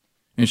me.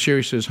 And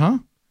Sherry says, huh?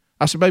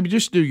 I said, baby,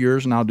 just do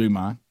yours and I'll do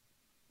mine.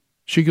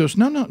 She goes,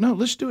 no,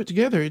 let's do it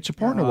together. It's a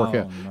partner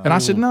workout. No. And I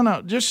said, no,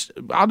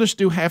 I'll just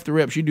do half the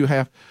reps. You do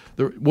half.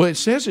 Well, it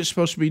says it's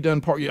supposed to be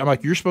done part. I'm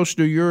like, you're supposed to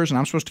do yours and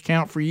I'm supposed to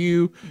count for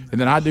you. And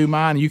then I do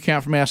mine and you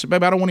count for me. I said,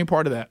 baby, I don't want any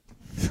part of that.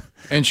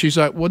 And she's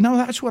like, well, no,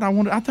 that's what I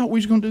wanted. I thought we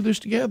was going to do this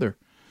together.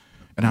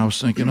 And I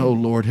was thinking, oh,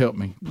 Lord, help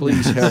me.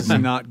 Please help me.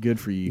 It's not good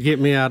for you. Get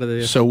me out of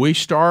this. So we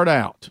start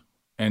out,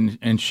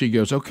 and she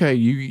goes, okay,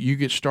 you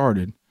get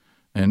started.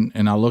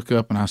 And I look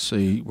up and I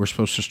see we're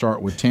supposed to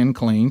start with 10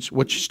 cleans,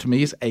 which to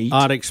me is 8.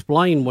 I'd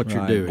explain what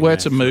you're doing. Well,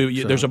 it's a move.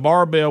 So, there's a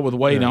barbell with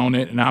weight on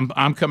it, and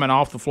I'm coming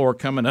off the floor,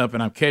 coming up,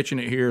 and I'm catching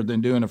it here, then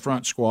doing a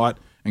front squat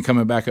and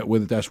coming back up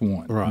with it. That's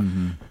 1. Right.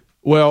 Mm-hmm.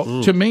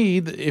 Well, to me,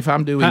 if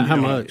I'm doing how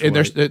much, and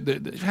there's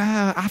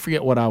I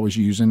forget what I was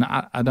using.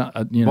 I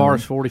don't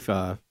bars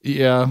 45.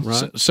 Yeah.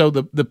 Right. So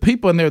the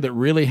people in there that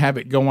really have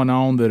it going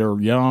on that are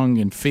young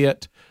and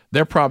fit,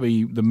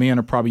 the men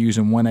are probably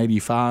using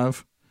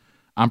 185.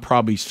 I'm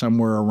probably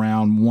somewhere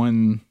around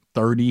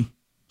 130,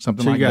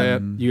 something like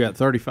that. You got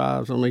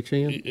 35s on each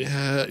end?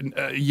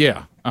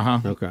 Yeah.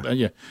 Okay.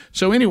 Yeah.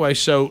 So anyway,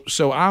 so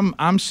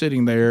I'm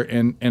sitting there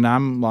and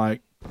I'm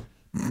like,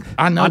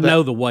 I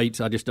know the weights.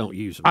 I just don't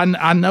use them.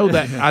 I know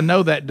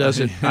that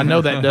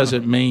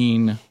doesn't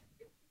mean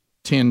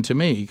 10 to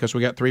me because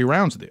we got 3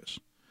 rounds of this.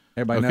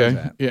 Everybody knows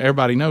that. Yeah,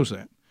 everybody knows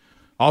that.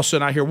 All of a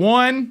sudden I hear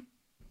 1,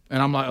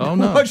 And I'm like, oh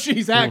no. What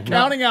she's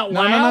counting out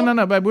loud?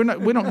 No, babe.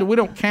 We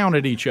don't count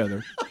at each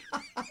other.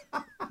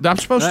 I'm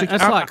supposed to.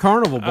 That's like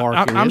carnival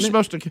barking. I'm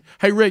supposed to.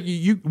 Hey, Rick,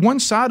 you one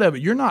side of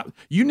it. You're not.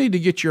 You need to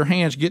get your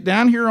hands. Get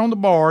down here on the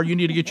bar. You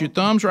need to get your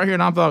thumbs right here.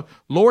 And I thought,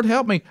 Lord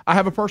help me. I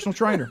have a personal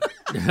trainer.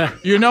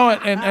 You know it.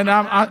 And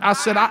I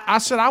said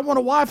I want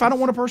a wife. I don't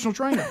want a personal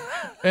trainer.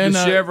 And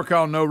did she ever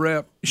call no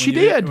rep? She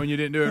did when you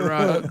didn't do it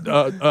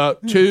right.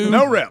 2.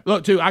 No rep.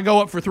 Look, 2. I go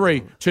up for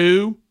 3.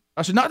 2.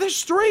 I said, no,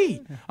 there's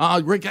 3.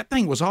 Rick, that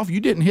thing was off. You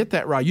didn't hit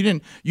that right.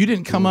 You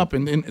didn't come up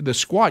in the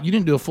squat. You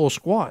didn't do a full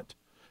squat.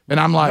 And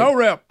I'm like, no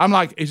rep. I'm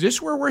like, is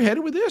this where we're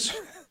headed with this?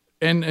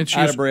 And she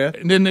out was, of breath.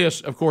 And then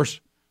this, of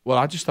course. Well,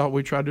 I just thought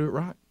we'd try to do it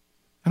right.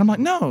 And I'm like,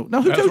 no.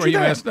 Who told you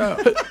that? Messed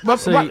up. but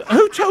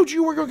who told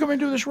you we're going to come and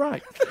do this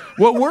right?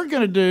 What we're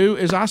going to do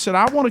is, I said,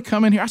 I want to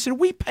come in here. I said,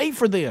 we pay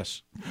for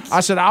this. I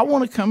said, I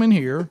want to come in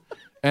here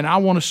and I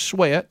want to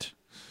sweat.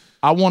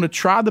 I want to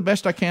try the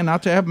best I can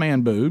not to have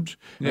man boobs,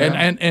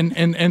 and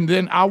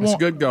then I want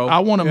good goal. I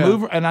want to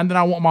move, and then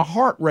I want my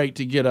heart rate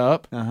to get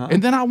up,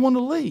 and then I want to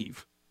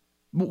leave.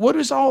 What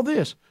is all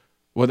this?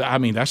 Well, I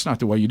mean, that's not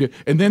the way you do it.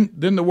 And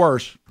then the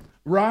worst,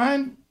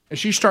 Ryan, and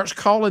she starts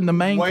calling the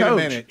main coach. Wait a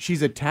minute,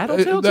 she's a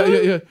tattletale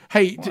too?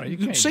 Hey,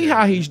 see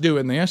how he's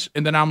doing this?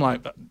 And then I'm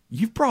like,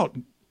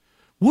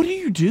 what are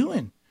you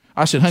doing?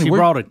 I said, honey, she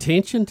brought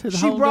attention to the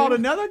She whole brought deal?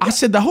 another guy. I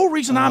said, the whole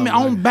reason I'm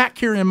on back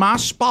here in my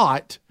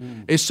spot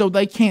is so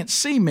they can't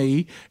see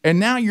me. And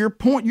now you're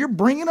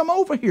bringing them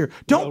over here.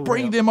 Don't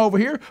bring them over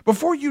here.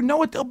 Before you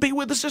know it, they'll be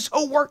with us this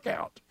whole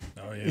workout.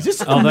 Oh, yeah. Is this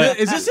in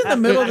the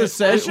middle of the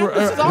session?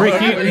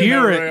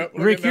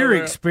 Rick, you're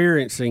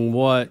experiencing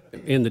what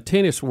in the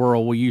tennis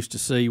world we used to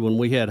see when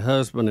we had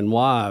husband and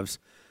wives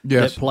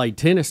that played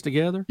tennis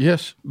together.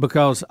 Yes.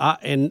 Because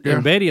and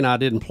Betty and I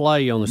didn't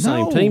play on the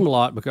same team a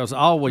lot because I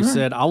always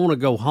said, I want to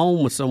go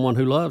home with someone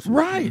who loves me.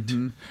 Right.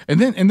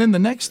 Mm-hmm. And then the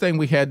next thing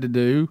we had to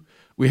do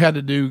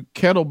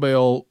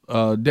kettlebell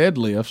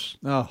deadlifts.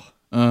 Oh.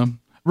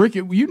 Rick,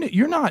 you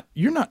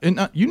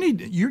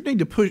need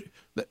to push.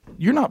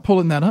 You're not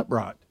pulling that up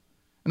right.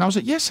 And I was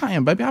like, yes, I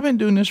am, baby. I've been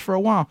doing this for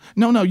a while.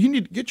 No, you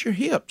need to get your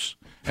hips.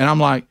 And I'm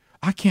like,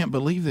 I can't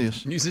believe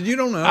this. You said, you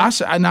don't know. I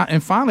said,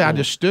 and finally I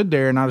just stood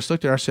there and I just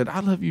looked at her. I said, I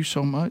love you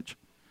so much.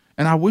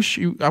 And I wish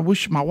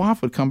my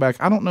wife would come back.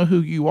 I don't know who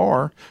you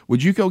are.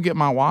 Would you go get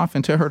my wife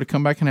and tell her to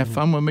come back and have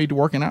fun with me to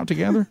working out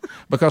together?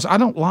 Because I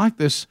don't like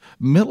this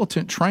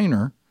militant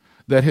trainer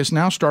that has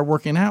now started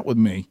working out with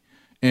me.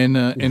 And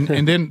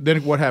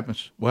then what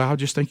happens? Well, I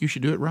just think you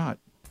should do it right.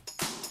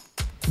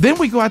 Then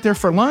we go out there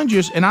for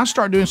lunges, and I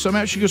start doing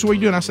something else. She goes, what are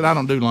you doing? I said, I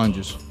don't do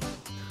lunges.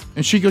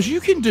 And she goes, you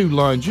can do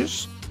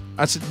lunges.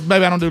 I said,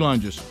 baby, I don't do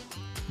lunges.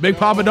 Big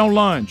Papa don't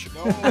lunge.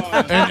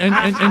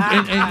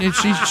 And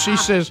she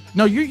says,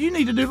 no, you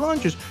need to do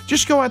lunges.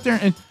 Just go out there.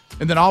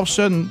 And then all of a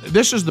sudden,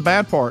 this is the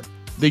bad part.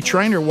 The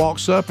trainer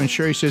walks up, and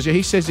Sherry says,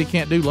 he says he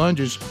can't do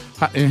lunges.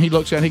 And he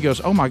looks at it, and he goes,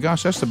 oh, my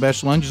gosh, that's the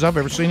best lunges I've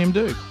ever seen him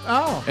do.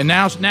 Oh. And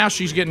now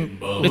she's getting,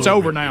 it's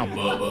over now.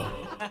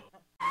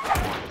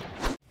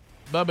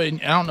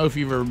 Bubba, I don't know if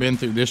you've ever been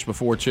through this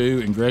before,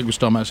 too, and Greg was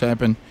talking about this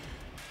happened,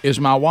 is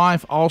my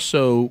wife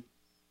also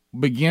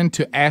began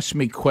to ask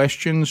me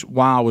questions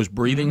while I was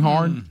breathing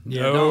hard.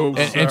 No,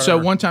 and so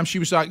one time she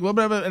was like, well,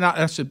 blah, blah, and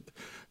I said,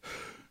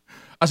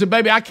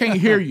 baby, I can't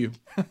hear you.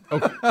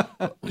 Okay.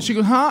 She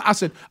goes, huh? I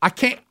said, I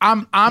can't,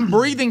 I'm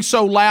breathing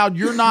so loud,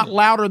 you're not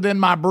louder than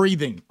my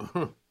breathing.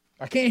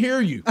 I can't hear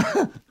you.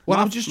 Well,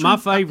 I'm just my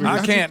favorite.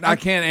 I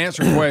can't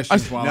answer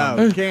questions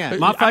while you can't.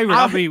 My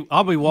favorite.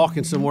 I'll be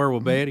walking somewhere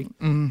with Betty,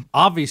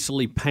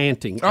 obviously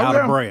panting, out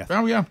of breath.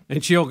 Oh yeah,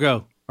 and she'll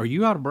go, "Are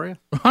you out of breath?"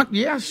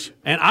 Yes.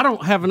 And I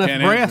don't have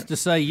enough breath to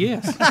say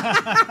yes.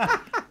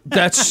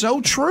 That's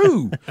so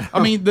true.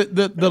 I mean,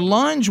 the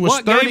lunge was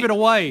what gave it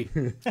away?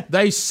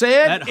 They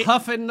said that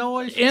huffing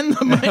noise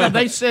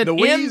they said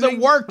in the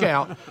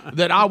workout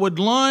that I would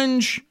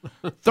lunge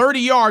 30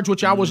 yards,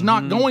 which I was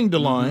not going to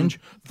lunge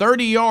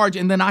 30 yards,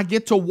 and then I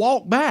get to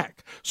walk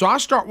back. So I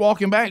start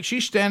walking back.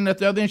 She's standing at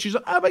the other end. She's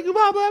like,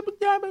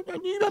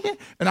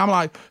 and I'm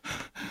like,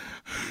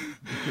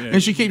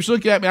 and she keeps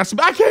looking at me. I said,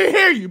 I can't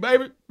hear you,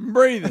 baby.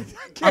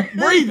 I'm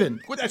breathing.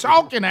 Quit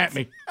talking at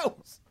me.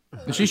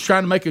 And she's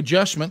trying to make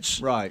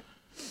adjustments. Right.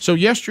 So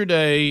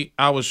yesterday,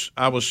 I was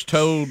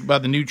told by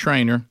the new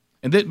trainer,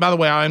 and by the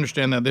way, I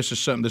understand that this is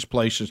something this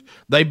place is.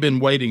 They've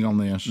been waiting on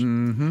this.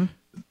 Mm-hmm.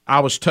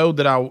 I was told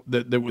that I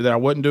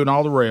wasn't doing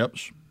all the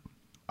reps.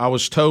 I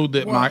was told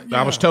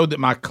that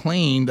my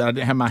clean, that I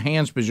didn't have my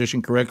hands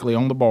positioned correctly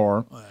on the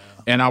bar,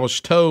 and I was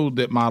told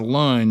that my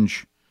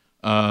lunge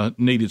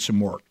needed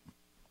some work.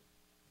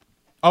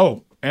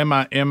 Oh, and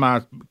my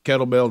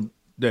kettlebell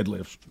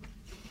deadlifts.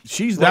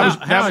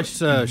 How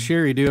is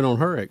Sherry doing on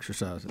her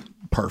exercises?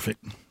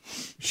 Perfect.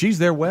 She's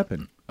their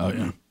weapon. Oh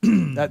yeah,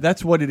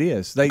 that's what it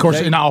is. Of course,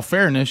 in all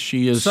fairness,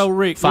 she is. So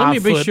Rick, let me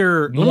be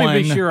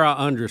sure I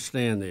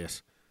understand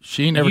this.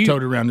 She ain't never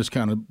toted around this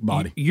kind of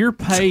body. You're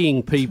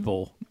paying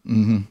people,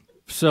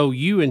 so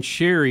you and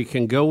Sherry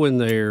can go in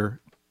there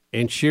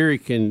and Sherry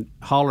can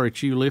holler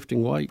at you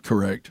lifting weight.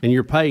 Correct. And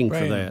you're paying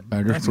for that.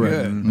 That's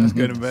good. That's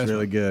good investment.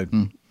 Really good.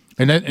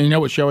 And you know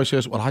what she always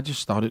says? Well, I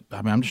just thought it.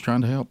 I mean, I'm just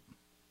trying to help.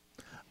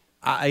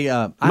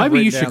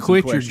 Maybe you should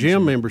quit your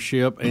gym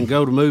membership and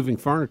go to moving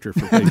furniture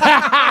for people.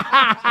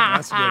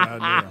 That's a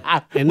good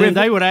idea. And then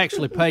they would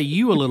actually pay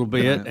you a little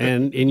bit,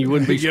 and you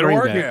wouldn't be Get a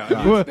screamed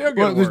at.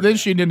 workout. Well, then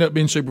she'd end up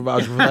being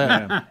supervisor for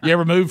that. You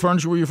ever move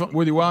furniture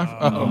with your wife?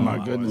 Oh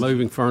my goodness!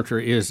 Moving furniture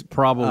is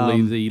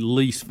probably the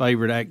least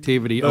favorite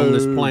activity on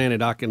this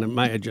planet I can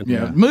imagine.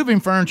 Yeah,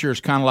 moving furniture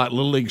is kind of like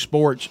little league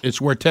sports.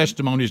 It's where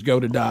testimonies go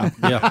to die.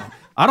 Yeah,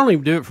 I don't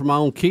even do it for my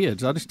own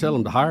kids. I just tell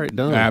them to hire it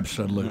done.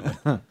 Absolutely.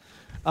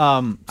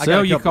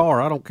 Sell your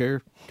car. I don't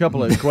care. A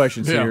couple of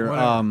questions Yeah,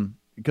 here,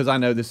 because I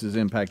know this has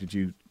impacted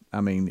you. I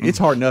mean, it's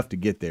hard enough to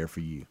get there for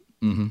you.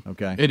 Mm-hmm.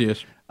 Okay, it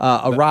is.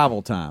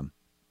 Arrival time.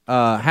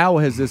 How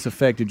has this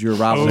affected your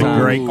arrival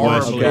time? Great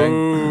question.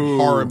 Okay.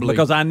 Horribly.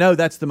 Because I know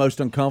that's the most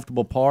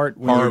uncomfortable part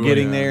when you're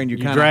getting there and you're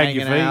kind of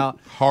hanging out.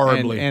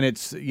 Horribly. And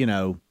it's,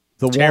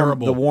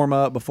 Terrible. the warm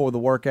up before the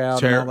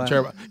workout. And all that.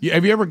 Terrible.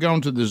 Have you ever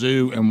gone to the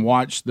zoo and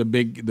watched the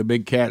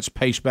big cats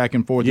pace back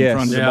and forth in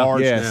front of the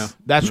bars? Yes. Yeah.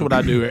 That's what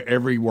I do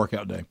every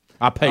workout day.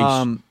 I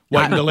pace,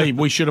 waiting to leave.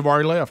 We should have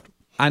already left.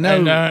 I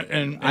know.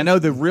 And I know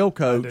the real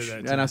coach,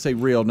 and I say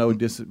real, no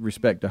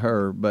disrespect to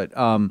her, but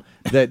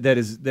that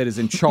is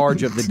in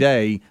charge of the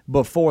day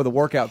before the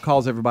workout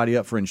calls everybody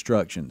up for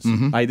instructions.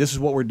 Mm-hmm. Hey, this is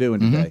what we're doing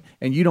today,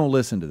 and you don't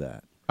listen to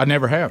that. I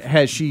never have.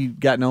 Has she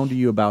gotten on to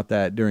you about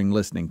that during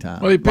listening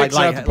time? Well, he picks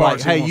out the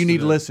parts. Hey, you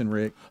need to listen,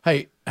 Rick.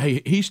 Hey,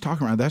 he's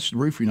talking about that's the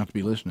roof for you not to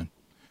be listening.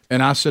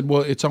 And I said,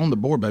 well, it's on the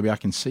board, baby. I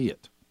can see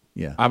it.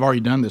 Yeah, I've already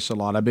done this a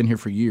lot. I've been here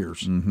for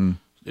years. Mm-hmm.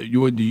 So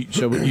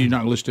you're not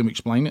going to listen to him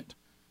explain it?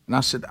 And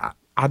I said,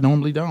 I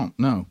normally don't,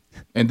 no.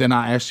 And then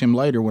I asked him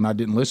later when I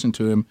didn't listen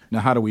to him,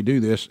 now how do we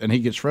do this? And he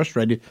gets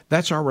frustrated.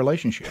 That's our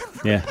relationship.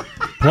 Yeah.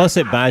 Plus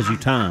it buys you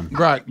time.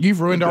 Right. You've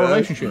ruined our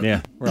relationship.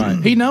 Yeah.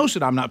 Right. He knows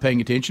that I'm not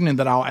paying attention and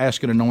that I'll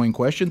ask an annoying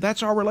question.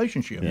 That's our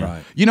relationship. Yeah.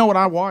 Right. You know what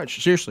I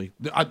watch? Seriously.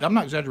 I'm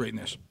not exaggerating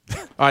this.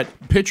 All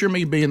right. Picture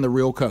me being the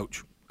real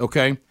coach,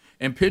 okay?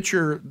 And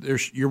picture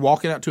you're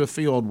walking out to a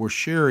field where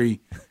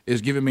Sherry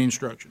is giving me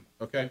instruction,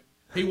 okay?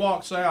 He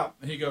walks out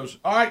and he goes,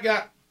 all right,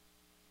 guy.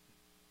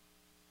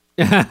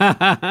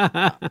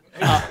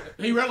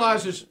 He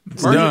realizes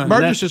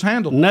Burgess is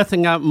handled.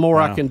 Nothing more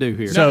I can do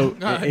here. So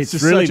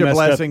it's really such a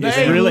blessing.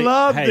 They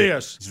love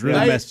this. It's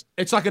really messed.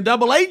 It's like a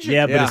double agent.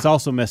 Yeah, but it's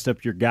also messed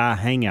up your guy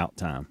hangout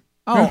time.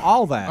 Oh,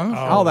 all that.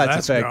 all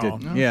that's affected.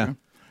 gone. Yeah.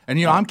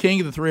 And I'm king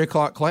of the 3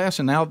 o'clock class,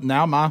 and now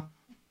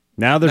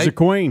there's a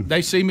queen.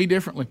 They see me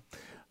differently.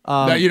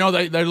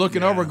 They're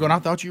looking over going, I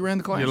thought you ran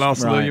the class. You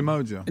lost a little your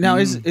mojo. Now,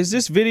 is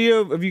this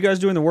video of you guys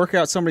doing the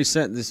workout? Somebody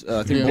sent this.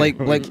 I think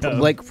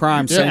Blake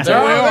Prime sent it.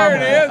 There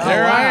it is.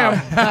 There I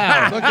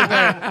am. Look at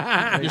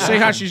that. You see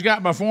how she's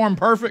got my form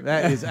perfect?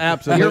 That is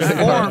absolutely Your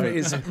form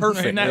is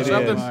perfect. Ain't that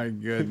something? My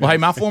goodness. Well, hey,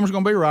 my form's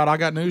going to be right. I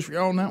got news for you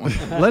on that one.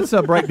 Let's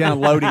break down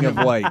loading of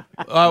weight.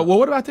 Well,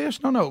 what about this?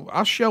 No.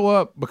 I'll show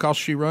up because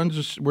she runs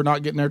us. We're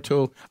not getting there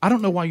till. I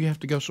don't know why you have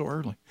to go so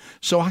early.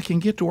 So I can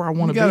get to where I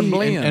want to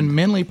be and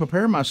mentally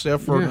prepare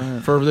myself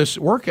for this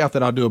workout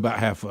that I'll do about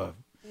half of.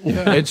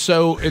 Yeah. And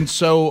so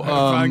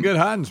find a good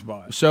hiding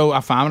spot. So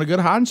I found a good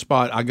hiding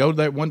spot. I go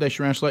there one day.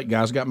 She ran late.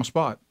 Guys got my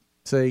spot.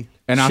 See,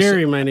 and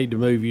Sherry may need to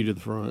move you to the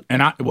front.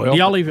 And do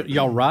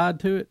y'all ride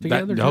to it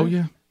together?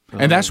 Yeah.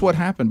 And that's what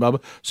happened,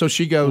 Bubba. So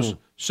she goes,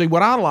 see,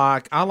 what I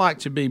like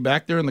to be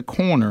back there in the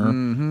corner,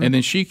 and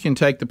then she can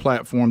take the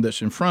platform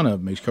that's in front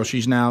of me because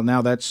she's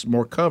now that's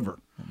more cover.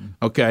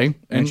 Okay,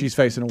 and she's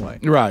facing away.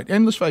 Right,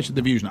 and let's face it,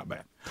 the view's not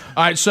bad.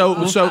 All right,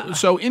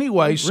 so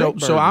anyway, so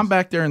I'm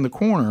back there in the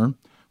corner.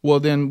 Well,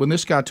 then when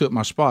this guy took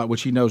my spot,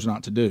 which he knows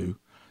not to do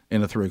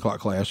in a 3 o'clock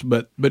class,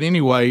 but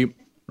anyway,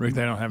 Rick,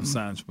 they don't have a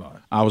sign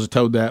spot. I was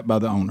told that by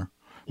the owner.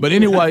 But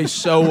anyway,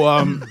 so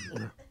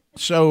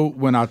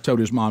when I told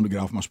his mom to get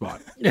off my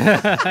spot,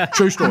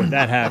 true story.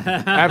 That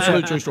happened.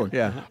 Absolute true story.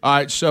 Yeah. All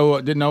right.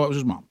 So didn't know it was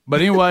his mom.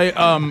 But anyway,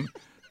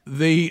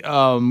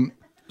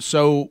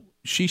 so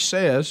she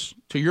says,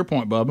 to your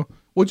point, Bubba,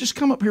 well, just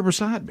come up here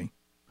beside me.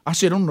 I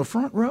said, on the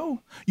front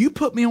row? You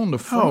put me on the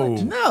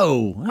front.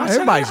 No.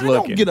 Everybody's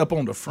looking. Don't get up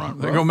on the front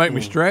row. They're going to make me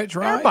stretch,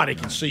 right? Everybody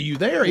can see you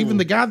there, even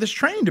the guy that's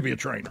trained to be a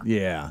trainer.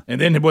 Yeah. And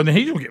then he's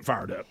going to get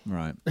fired up.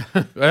 Right.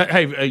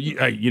 Hey,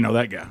 you know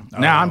that guy.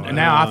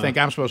 Now I think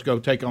I'm supposed to go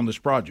take on this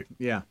project.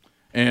 Yeah.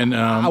 And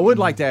I would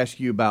like to ask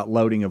you about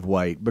loading of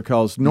weight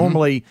because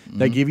normally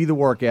they give you the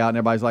workout and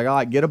everybody's like, all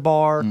right, get a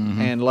bar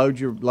and load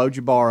your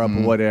bar up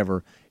or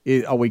whatever.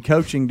 Are we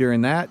coaching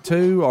during that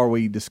too? Are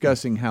we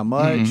discussing how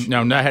much?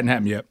 No, that hadn't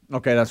happened yet.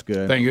 Okay, that's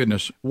good. Thank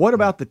goodness. What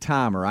about the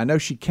timer? I know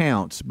she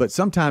counts, but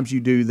sometimes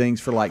you do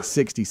things for like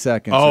 60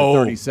 seconds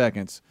or 30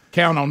 seconds.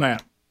 Count on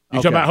that. You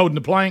talking about holding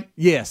the plank?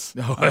 Yes.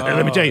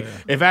 Let me tell you,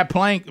 if that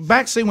plank,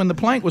 when the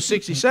plank was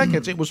 60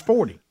 seconds, it was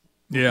 40.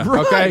 Yeah.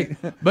 Okay.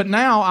 But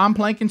now I'm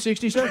planking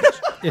 60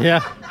 seconds.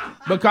 Yeah.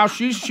 Because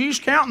she's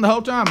counting the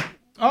whole time.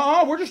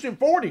 We're just at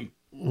 40.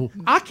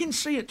 I can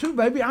see it too,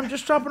 baby. I'm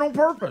just stopping on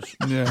purpose.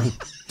 Yeah.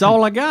 It's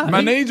all I got.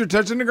 My knees are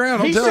touching the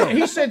ground. He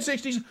said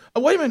 60s.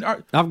 Oh, wait a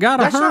minute. I've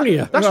got a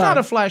hernia. That's not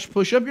a flash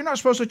push-up. You're not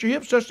supposed to let your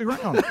hips touch the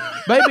ground.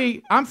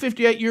 Baby, I'm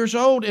 58 years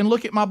old, and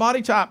look at my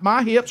body type.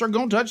 My hips are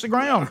going to touch the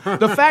ground.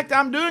 The fact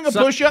I'm doing a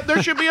push-up,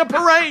 there should be a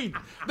parade.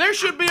 There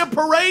should be a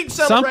parade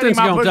celebrating my push-up. Something's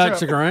going to touch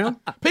the ground.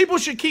 People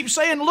should keep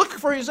saying, look,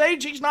 for his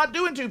age, he's not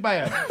doing too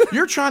bad.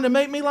 You're trying to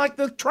make me like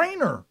the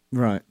trainer.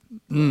 Right.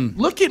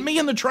 Look at me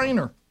and the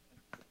trainer.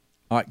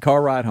 All right,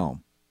 car ride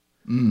home.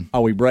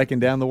 Are we breaking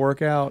down the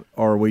workout,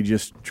 or are we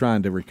just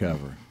trying to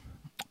recover?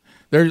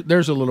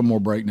 There's a little more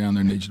breakdown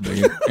there needs to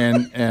be.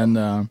 And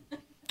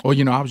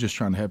well, I was just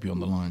trying to help you on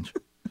the lunge.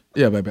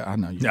 Yeah, baby, I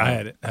know you. I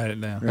had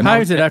it down. How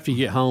is it after you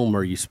get home?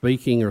 Are you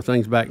speaking? Are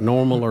things back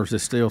normal, or is there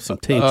still some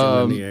tension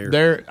in the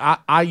air?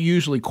 I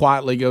usually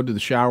quietly go to the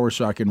shower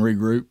so I can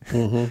regroup,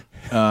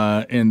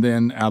 and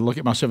then I look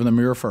at myself in the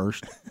mirror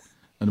first,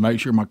 and to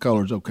make sure my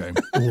color's okay.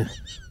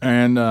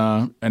 and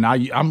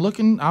I'm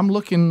looking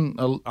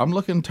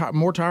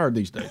more tired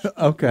these days.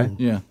 Okay.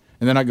 Yeah,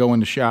 and then I go in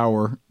the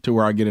shower to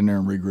where I get in there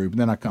and regroup, and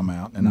then I come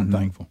out and I'm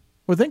thankful.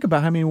 Well, think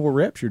about how many more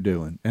reps you're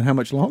doing and how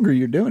much longer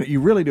you're doing it.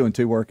 You're really doing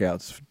 2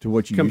 workouts to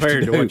what you compared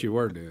used to do. what you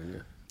were doing.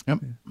 Yeah. Yep.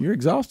 You're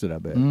exhausted, I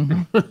bet.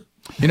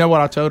 You know what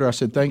I told her? I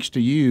said, thanks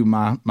to you,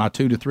 my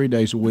 2 to 3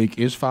 days a week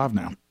is 5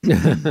 now. Get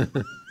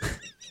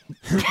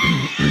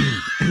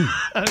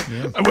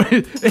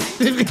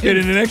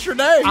in an extra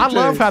day. I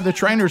love how the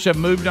trainers have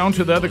moved on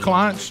to the other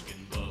clients.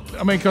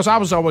 I mean, because I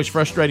was always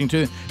frustrating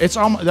too. It's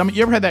almost. I mean,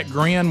 you ever had that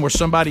grin where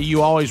somebody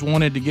you always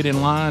wanted to get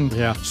in line?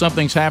 Yeah.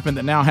 Something's happened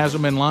that now has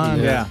them in line.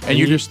 Yeah. And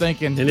you're just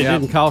thinking, and it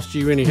didn't cost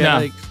you any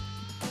headaches.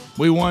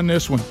 We won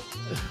this one.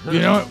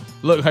 You know what?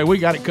 Look, hey, we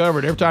got it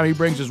covered. Every time he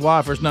brings his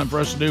wife, there's nothing for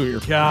us to do here.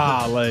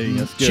 Golly,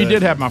 that's good. She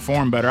did have my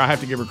form better. I have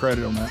to give her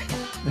credit on that.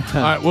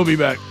 All right, we'll be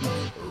back.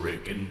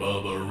 Rick and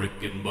Bubba,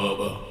 Rick and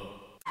Bubba.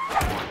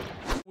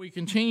 We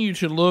continue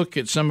to look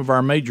at some of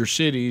our major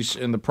cities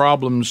and the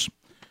problems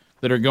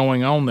that are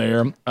going on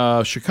there.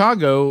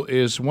 Chicago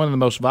is one of the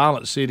most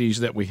violent cities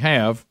that we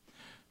have,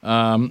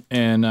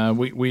 and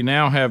we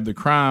now have the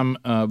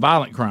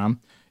violent crime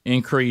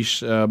increase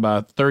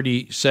by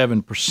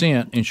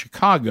 37% in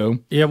Chicago.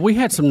 Yeah, we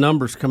had some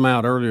numbers come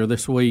out earlier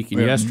this week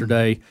and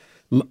yesterday.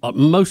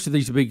 Most of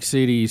these big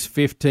cities,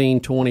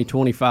 15, 20,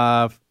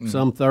 25,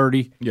 some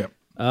 30. Yep.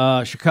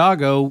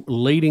 Chicago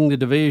leading the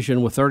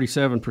division with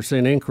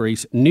 37%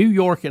 increase. New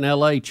York and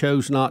L.A.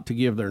 chose not to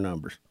give their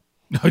numbers.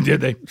 Oh,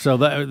 did they? So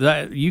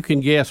that you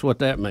can guess what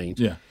that means.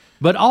 Yeah.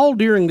 But all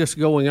during this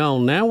going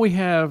on, now we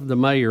have the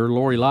mayor,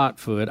 Lori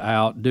Lightfoot,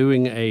 out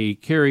doing a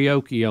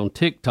karaoke on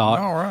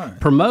TikTok,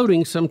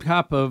 promoting some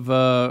type of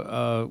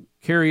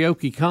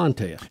karaoke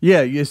contest.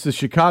 Yeah, it's the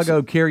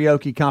Chicago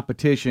karaoke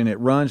competition. It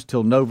runs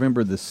till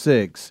November the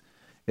 6th.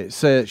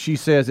 She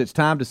says it's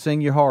time to sing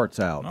your hearts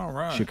out. All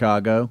right.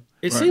 Chicago.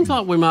 It seems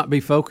like we might be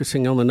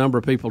focusing on the number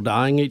of people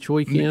dying each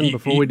weekend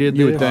before we did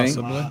this.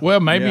 Possibly. Well,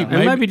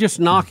 maybe just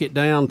knock it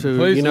down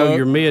to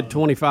your mid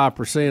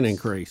 25%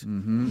 increase.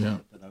 Mm-hmm. Yeah.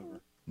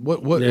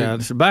 What? Yeah,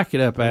 so back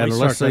it up, Adler.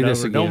 Let's see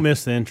this again. Don't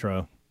miss the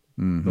intro.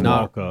 The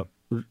walk up.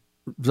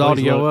 Is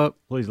audio up?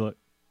 Please look.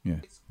 Yeah.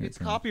 It's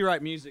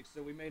copyright music,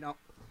 so we may not.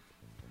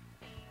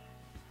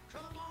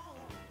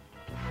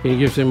 Can you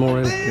give us any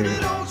more?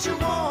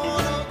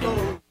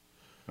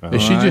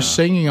 Is she just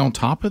singing on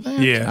top of that?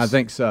 Yes. I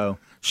think so.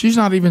 She's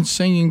not even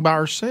singing by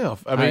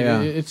herself. I mean,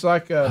 it's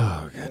like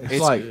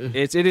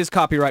it is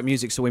copyright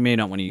music, so we may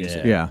not want to use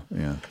it. Yeah.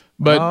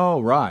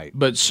 But right.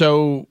 But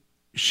so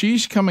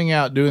she's coming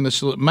out doing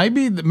this.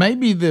 Maybe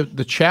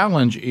the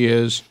challenge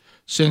is,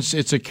 since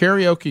it's a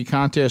karaoke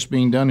contest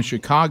being done in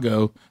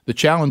Chicago, the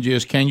challenge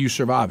is, can you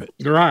survive it?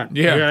 Right.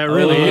 Yeah, it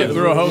really is.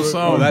 Through a whole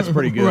song. Oh, that's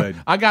pretty good.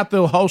 I got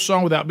the whole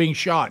song without being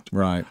shot.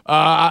 Right.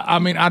 I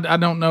mean, I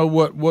don't know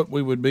what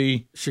we would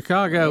be.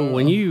 Chicago,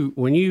 when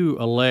you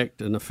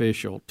elect an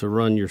official to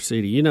run your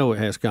city, you know it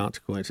has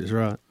consequences,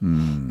 right?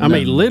 I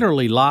mean,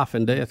 literally life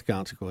and death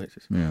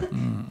consequences. Yeah.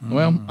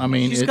 Well, I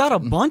mean, She's got a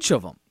bunch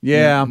of them.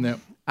 Yeah.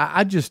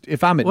 I just,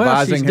 if I'm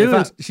advising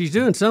her, she's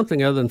doing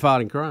something other than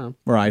fighting crime.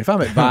 Right. If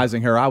I'm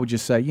advising her, I would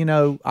just say,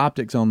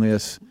 optics on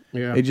this,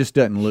 it just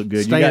doesn't look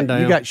good. Stand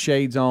down. You got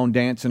shades on,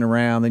 dancing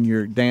around, then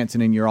you're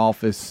dancing in your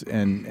office,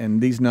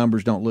 and these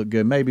numbers don't look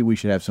good. Maybe we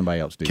should have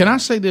somebody else do Can that. I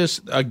say this?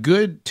 A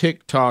good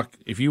TikTok,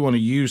 if you want to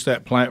use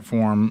that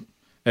platform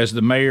as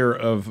the mayor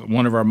of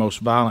one of our most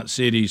violent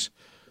cities,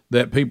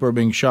 that people are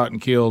being shot and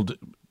killed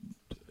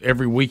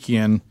every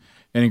weekend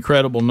in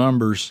incredible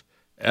numbers.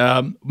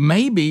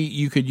 Maybe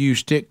you could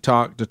use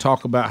TikTok to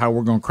talk about how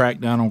we're going to crack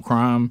down on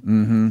crime.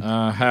 Mm-hmm.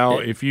 How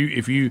if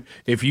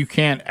you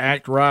can't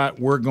act right,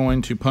 we're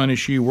going to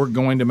punish you. We're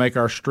going to make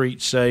our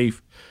streets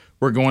safe.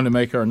 we're going to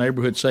make our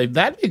neighborhood safe.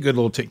 That'd be a good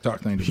little TikTok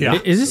thing to do. Yeah.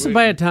 Is this a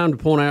bad time to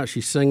point out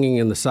she's singing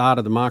in the side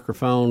of the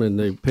microphone and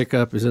the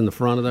pickup is in the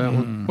front of that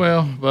one?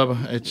 Well,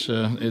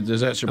 Bubba,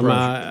 does that surprise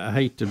I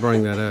hate to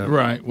bring that up.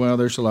 Right. Well,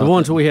 there's a lot. The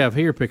ones we have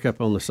here pick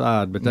up on the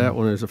side, but that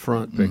one is a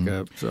front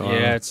pickup. So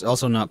yeah, it's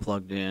also not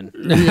plugged in.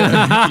 You're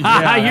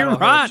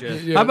right.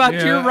 How about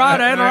you're right,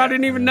 Adler? I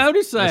didn't even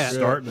notice that.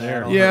 Starting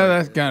there. Yeah,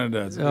 that kind of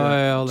does it.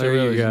 Well, there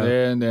you go.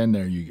 And then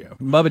there you go.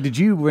 Bubba, did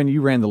you, when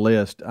you ran the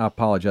list, I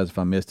apologize if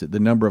I missed it, the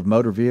number of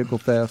motor vehicle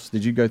thefts,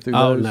 did you go through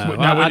those? No.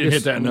 No, we didn't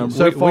hit that number.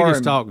 So far, we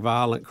just talk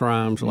violent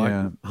crimes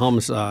like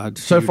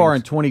homicides. So far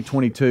in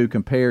 2022,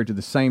 compared to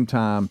the same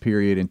time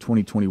period in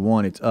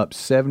 2021, it's up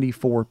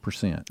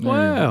 74%.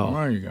 Wow.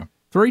 There you go.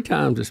 3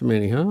 times as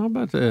many, huh? How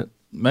about that?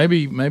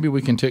 Maybe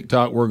we can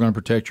TikTok, we're going to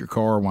protect your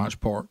car while it's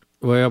parked.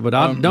 Well, but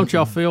don't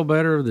y'all feel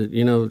better that,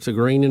 it's a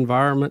green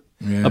environment?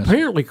 Yes.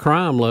 Apparently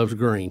crime loves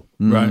green.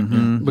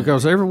 Right.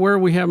 Because everywhere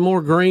we have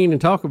more green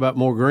and talk about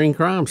more green,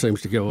 crime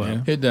seems to go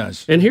up. Yeah, it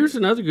does. And here's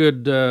another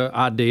good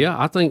idea.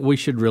 I think we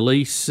should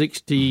release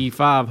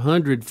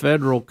 6,500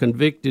 federal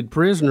convicted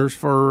prisoners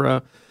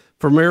for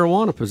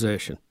marijuana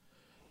possession.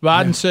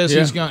 Biden says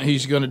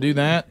he's going to do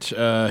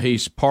that.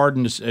 He's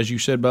pardoned, as you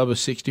said, Bubba,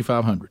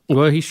 6,500.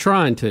 Well, he's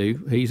trying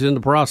to. He's in the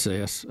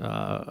process.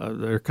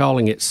 They're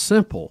calling it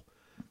simple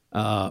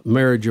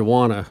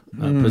marijuana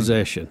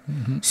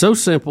possession. So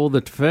simple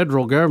that the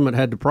federal government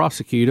had to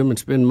prosecute him and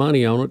spend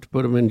money on it to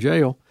put him in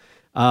jail.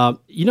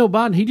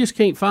 Biden, he just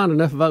can't find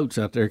enough votes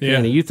out there,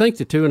 can he? You think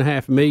the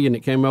 2.5 million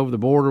that came over the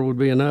border would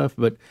be enough,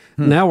 but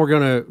now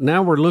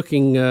we're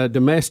looking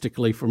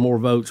domestically for more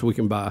votes we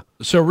can buy.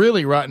 So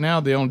really, right now,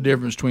 the only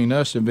difference between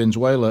us and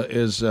Venezuela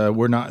is they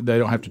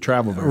don't have to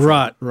travel very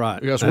far.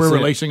 Right. Because we're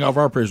releasing all of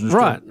our prisoners.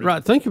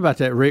 Right. Think about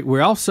that, Rick.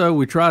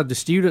 We tried the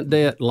student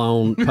debt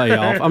loan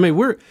payoff. I mean,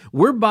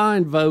 we're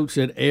buying votes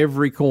at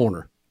every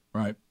corner.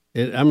 Right.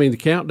 The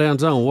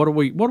countdown's on. What are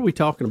we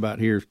talking about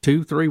here?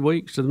 2-3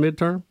 weeks to the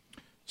midterm?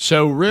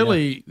 So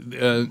really,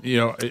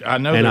 I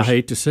know. And I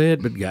hate to say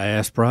it, but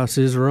gas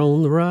prices are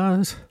on the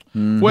rise.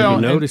 Well,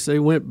 you notice they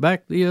went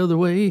back the other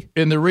way.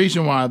 And the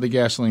reason why the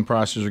gasoline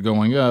prices are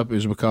going up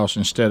is because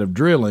instead of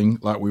drilling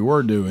like we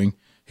were doing,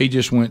 he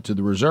just went to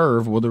the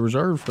reserve. Well, the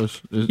reserve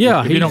if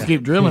you don't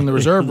keep drilling, the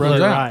reserve runs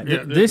out.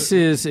 This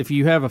is, if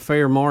you have a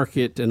fair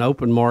market, an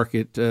open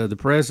market, the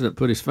president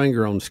put his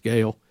finger on the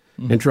scale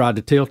and tried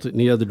to tilt it in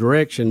the other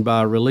direction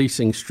by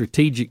releasing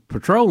strategic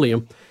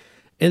petroleum.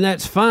 And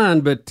that's fine,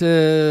 but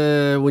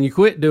when you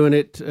quit doing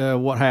it,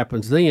 what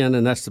happens then?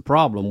 And that's the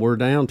problem. We're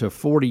down to a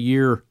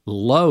 40-year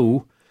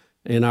low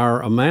in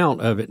our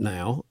amount of it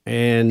now,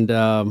 and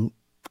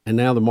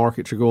now the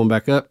markets are going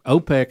back up.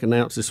 OPEC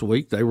announced this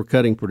week they were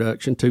cutting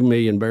production 2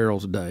 million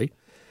barrels a day.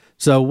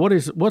 So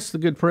what's the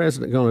good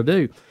president going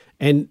to do?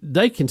 And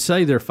they can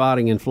say they're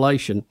fighting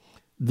inflation.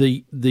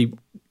 The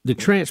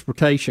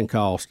transportation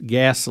cost,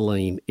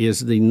 gasoline,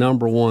 is the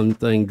number one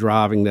thing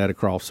driving that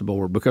across the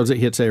board because it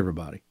hits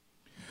everybody.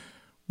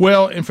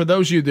 Well, and for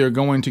those of you that are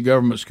going to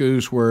government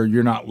schools where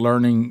you're not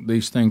learning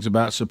these things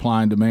about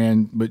supply and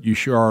demand, but you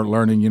sure are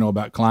learning,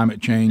 about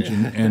climate change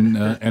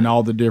and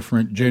all the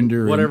different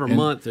gender, whatever and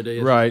month it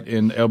is, right,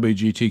 and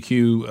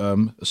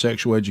LGBTQ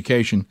sexual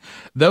education.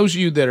 Those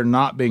of you that are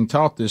not being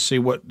taught this,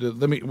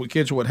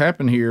 kids, what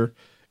happened here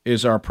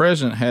is our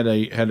president had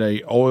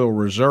a oil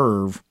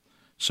reserve.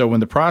 So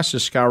when the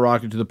prices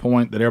skyrocketed to the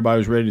point that everybody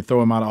was ready to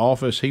throw him out of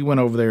office, he went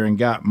over there and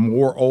got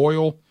more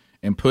oil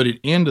and put it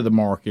into the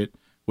market,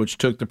 which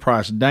took the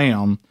price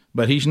down,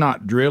 but he's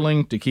not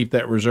drilling to keep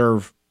that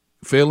reserve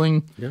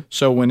filling. Yeah.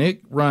 So when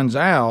it runs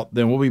out,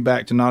 then we'll be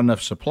back to not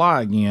enough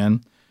supply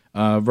again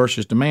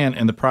versus demand,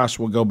 and the price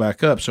will go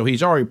back up. So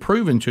he's already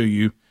proven to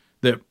you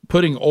that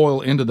putting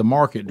oil into the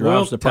market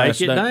drives the price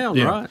down.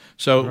 Yeah. Right.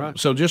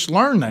 So just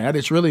learn that.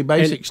 It's really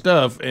basic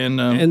stuff. And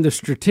the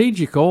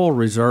strategic oil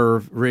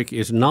reserve, Rick,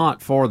 is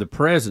not for the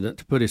president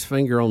to put his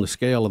finger on the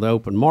scale of the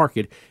open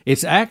market.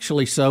 It's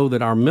actually so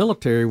that our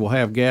military will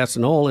have gas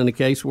and oil in the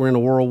case we're in a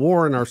world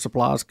war and our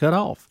supplies cut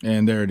off.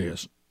 And there it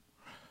is.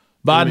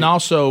 Biden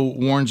also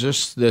warns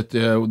us that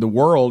the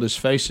world is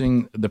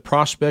facing the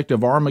prospect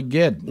of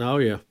Armageddon. Oh,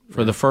 yeah.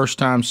 For the first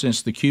time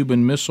since the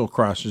Cuban Missile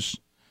Crisis,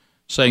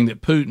 saying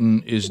that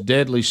Putin is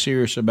deadly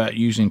serious about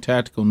using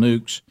tactical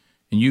nukes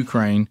in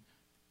Ukraine.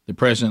 The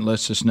president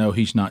lets us know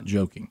he's not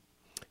joking.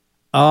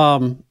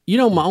 My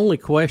only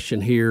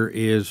question here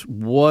is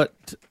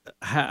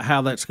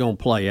how that's going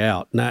to play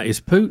out. Now,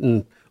 is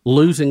Putin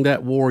losing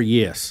that war?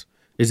 Yes.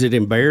 Is it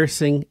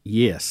embarrassing?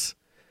 Yes.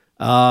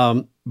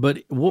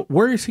 But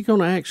where is he going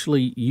to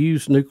actually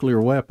use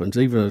nuclear weapons,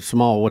 even a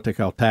small, what they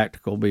call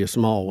tactical, be a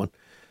small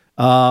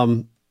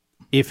one?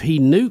 If he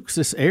nukes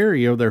this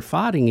area they're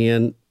fighting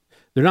in,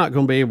 they're not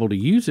going to be able to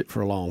use it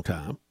for a long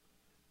time.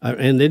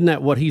 And isn't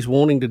that what he's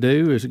wanting to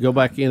do, is to go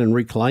back in and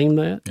reclaim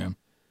that? Yeah.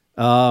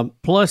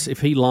 Plus,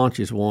 if he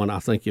launches one, I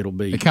think it'll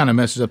be... It kind of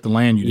messes up the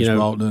land you just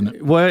bought, doesn't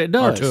it? Well, it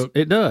does.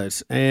 It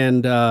does.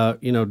 And,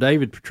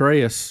 David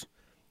Petraeus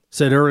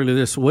said earlier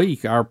this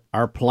week,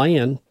 our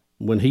plan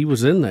when he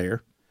was in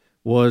there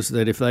was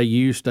that if they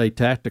used a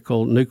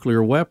tactical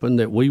nuclear weapon,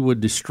 that we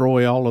would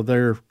destroy all of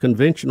their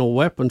conventional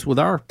weapons with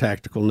our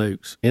tactical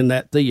nukes in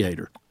that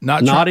theater.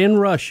 Not in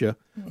Russia,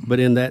 but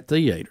in that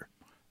theater.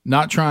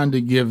 Not trying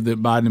to give the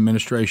Biden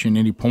administration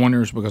any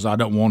pointers because I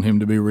don't want him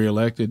to be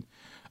reelected.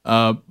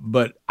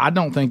 But I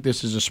don't think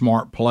this is a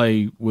smart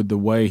play with the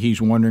way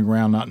he's wandering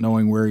around not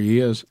knowing where he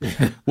is.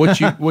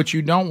 What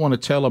you don't want to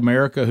tell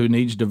America, who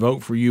needs to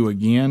vote for you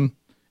again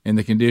in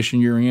the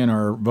condition you're in,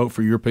 or vote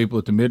for your people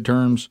at the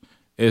midterms,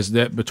 is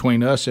that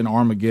between us and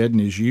Armageddon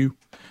is you.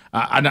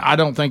 I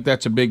don't think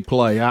that's a big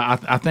play.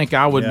 I think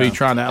I would be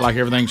trying to act like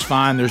everything's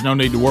fine. There's no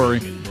need to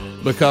worry.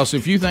 Because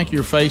if you think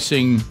you're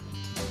facing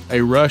a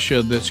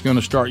Russia that's going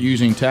to start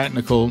using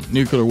tactical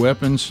nuclear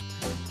weapons,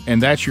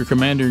 and that's your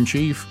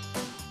commander-in-chief,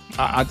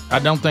 I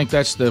don't think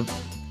that's the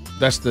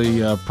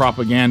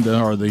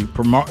propaganda or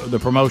the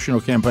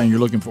promotional campaign you're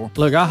looking for.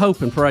 Look, I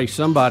hope and pray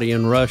somebody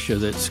in Russia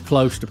that's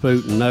close to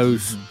Putin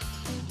knows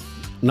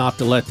not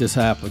to let this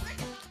happen.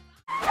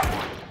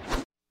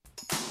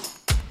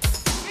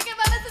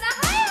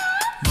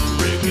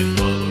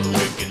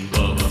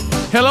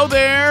 Hello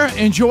there.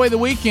 Enjoy the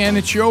weekend.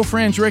 It's your old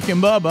friends Rick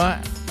and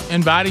Bubba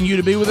inviting you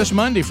to be with us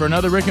Monday for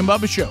another Rick and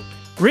Bubba show.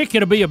 Rick,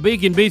 it'll be a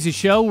big and busy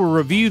show. We'll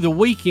review the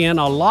weekend.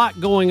 A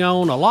lot going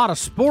on, a lot of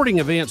sporting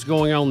events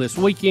going on this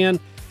weekend,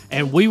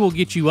 and we will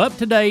get you up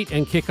to date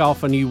and kick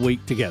off a new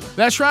week together.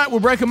 That's right. We'll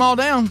break them all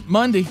down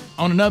Monday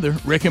on another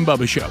Rick and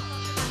Bubba show.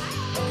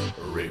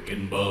 Rick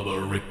and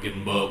Bubba, Rick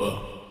and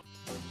Bubba.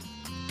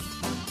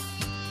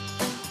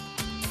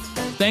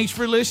 Thanks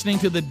for listening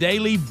to the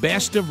daily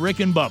Best of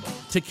Rick and Bubba.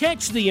 To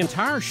catch the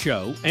entire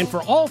show and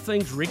for all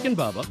things Rick and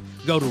Bubba,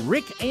 go to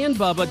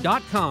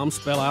rickandbubba.com,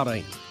 spell out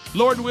AIM.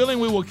 Lord willing,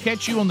 we will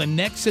catch you on the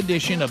next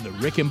edition of the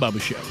Rick and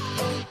Bubba Show.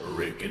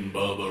 Rick and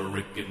Bubba,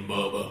 Rick and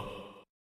Bubba.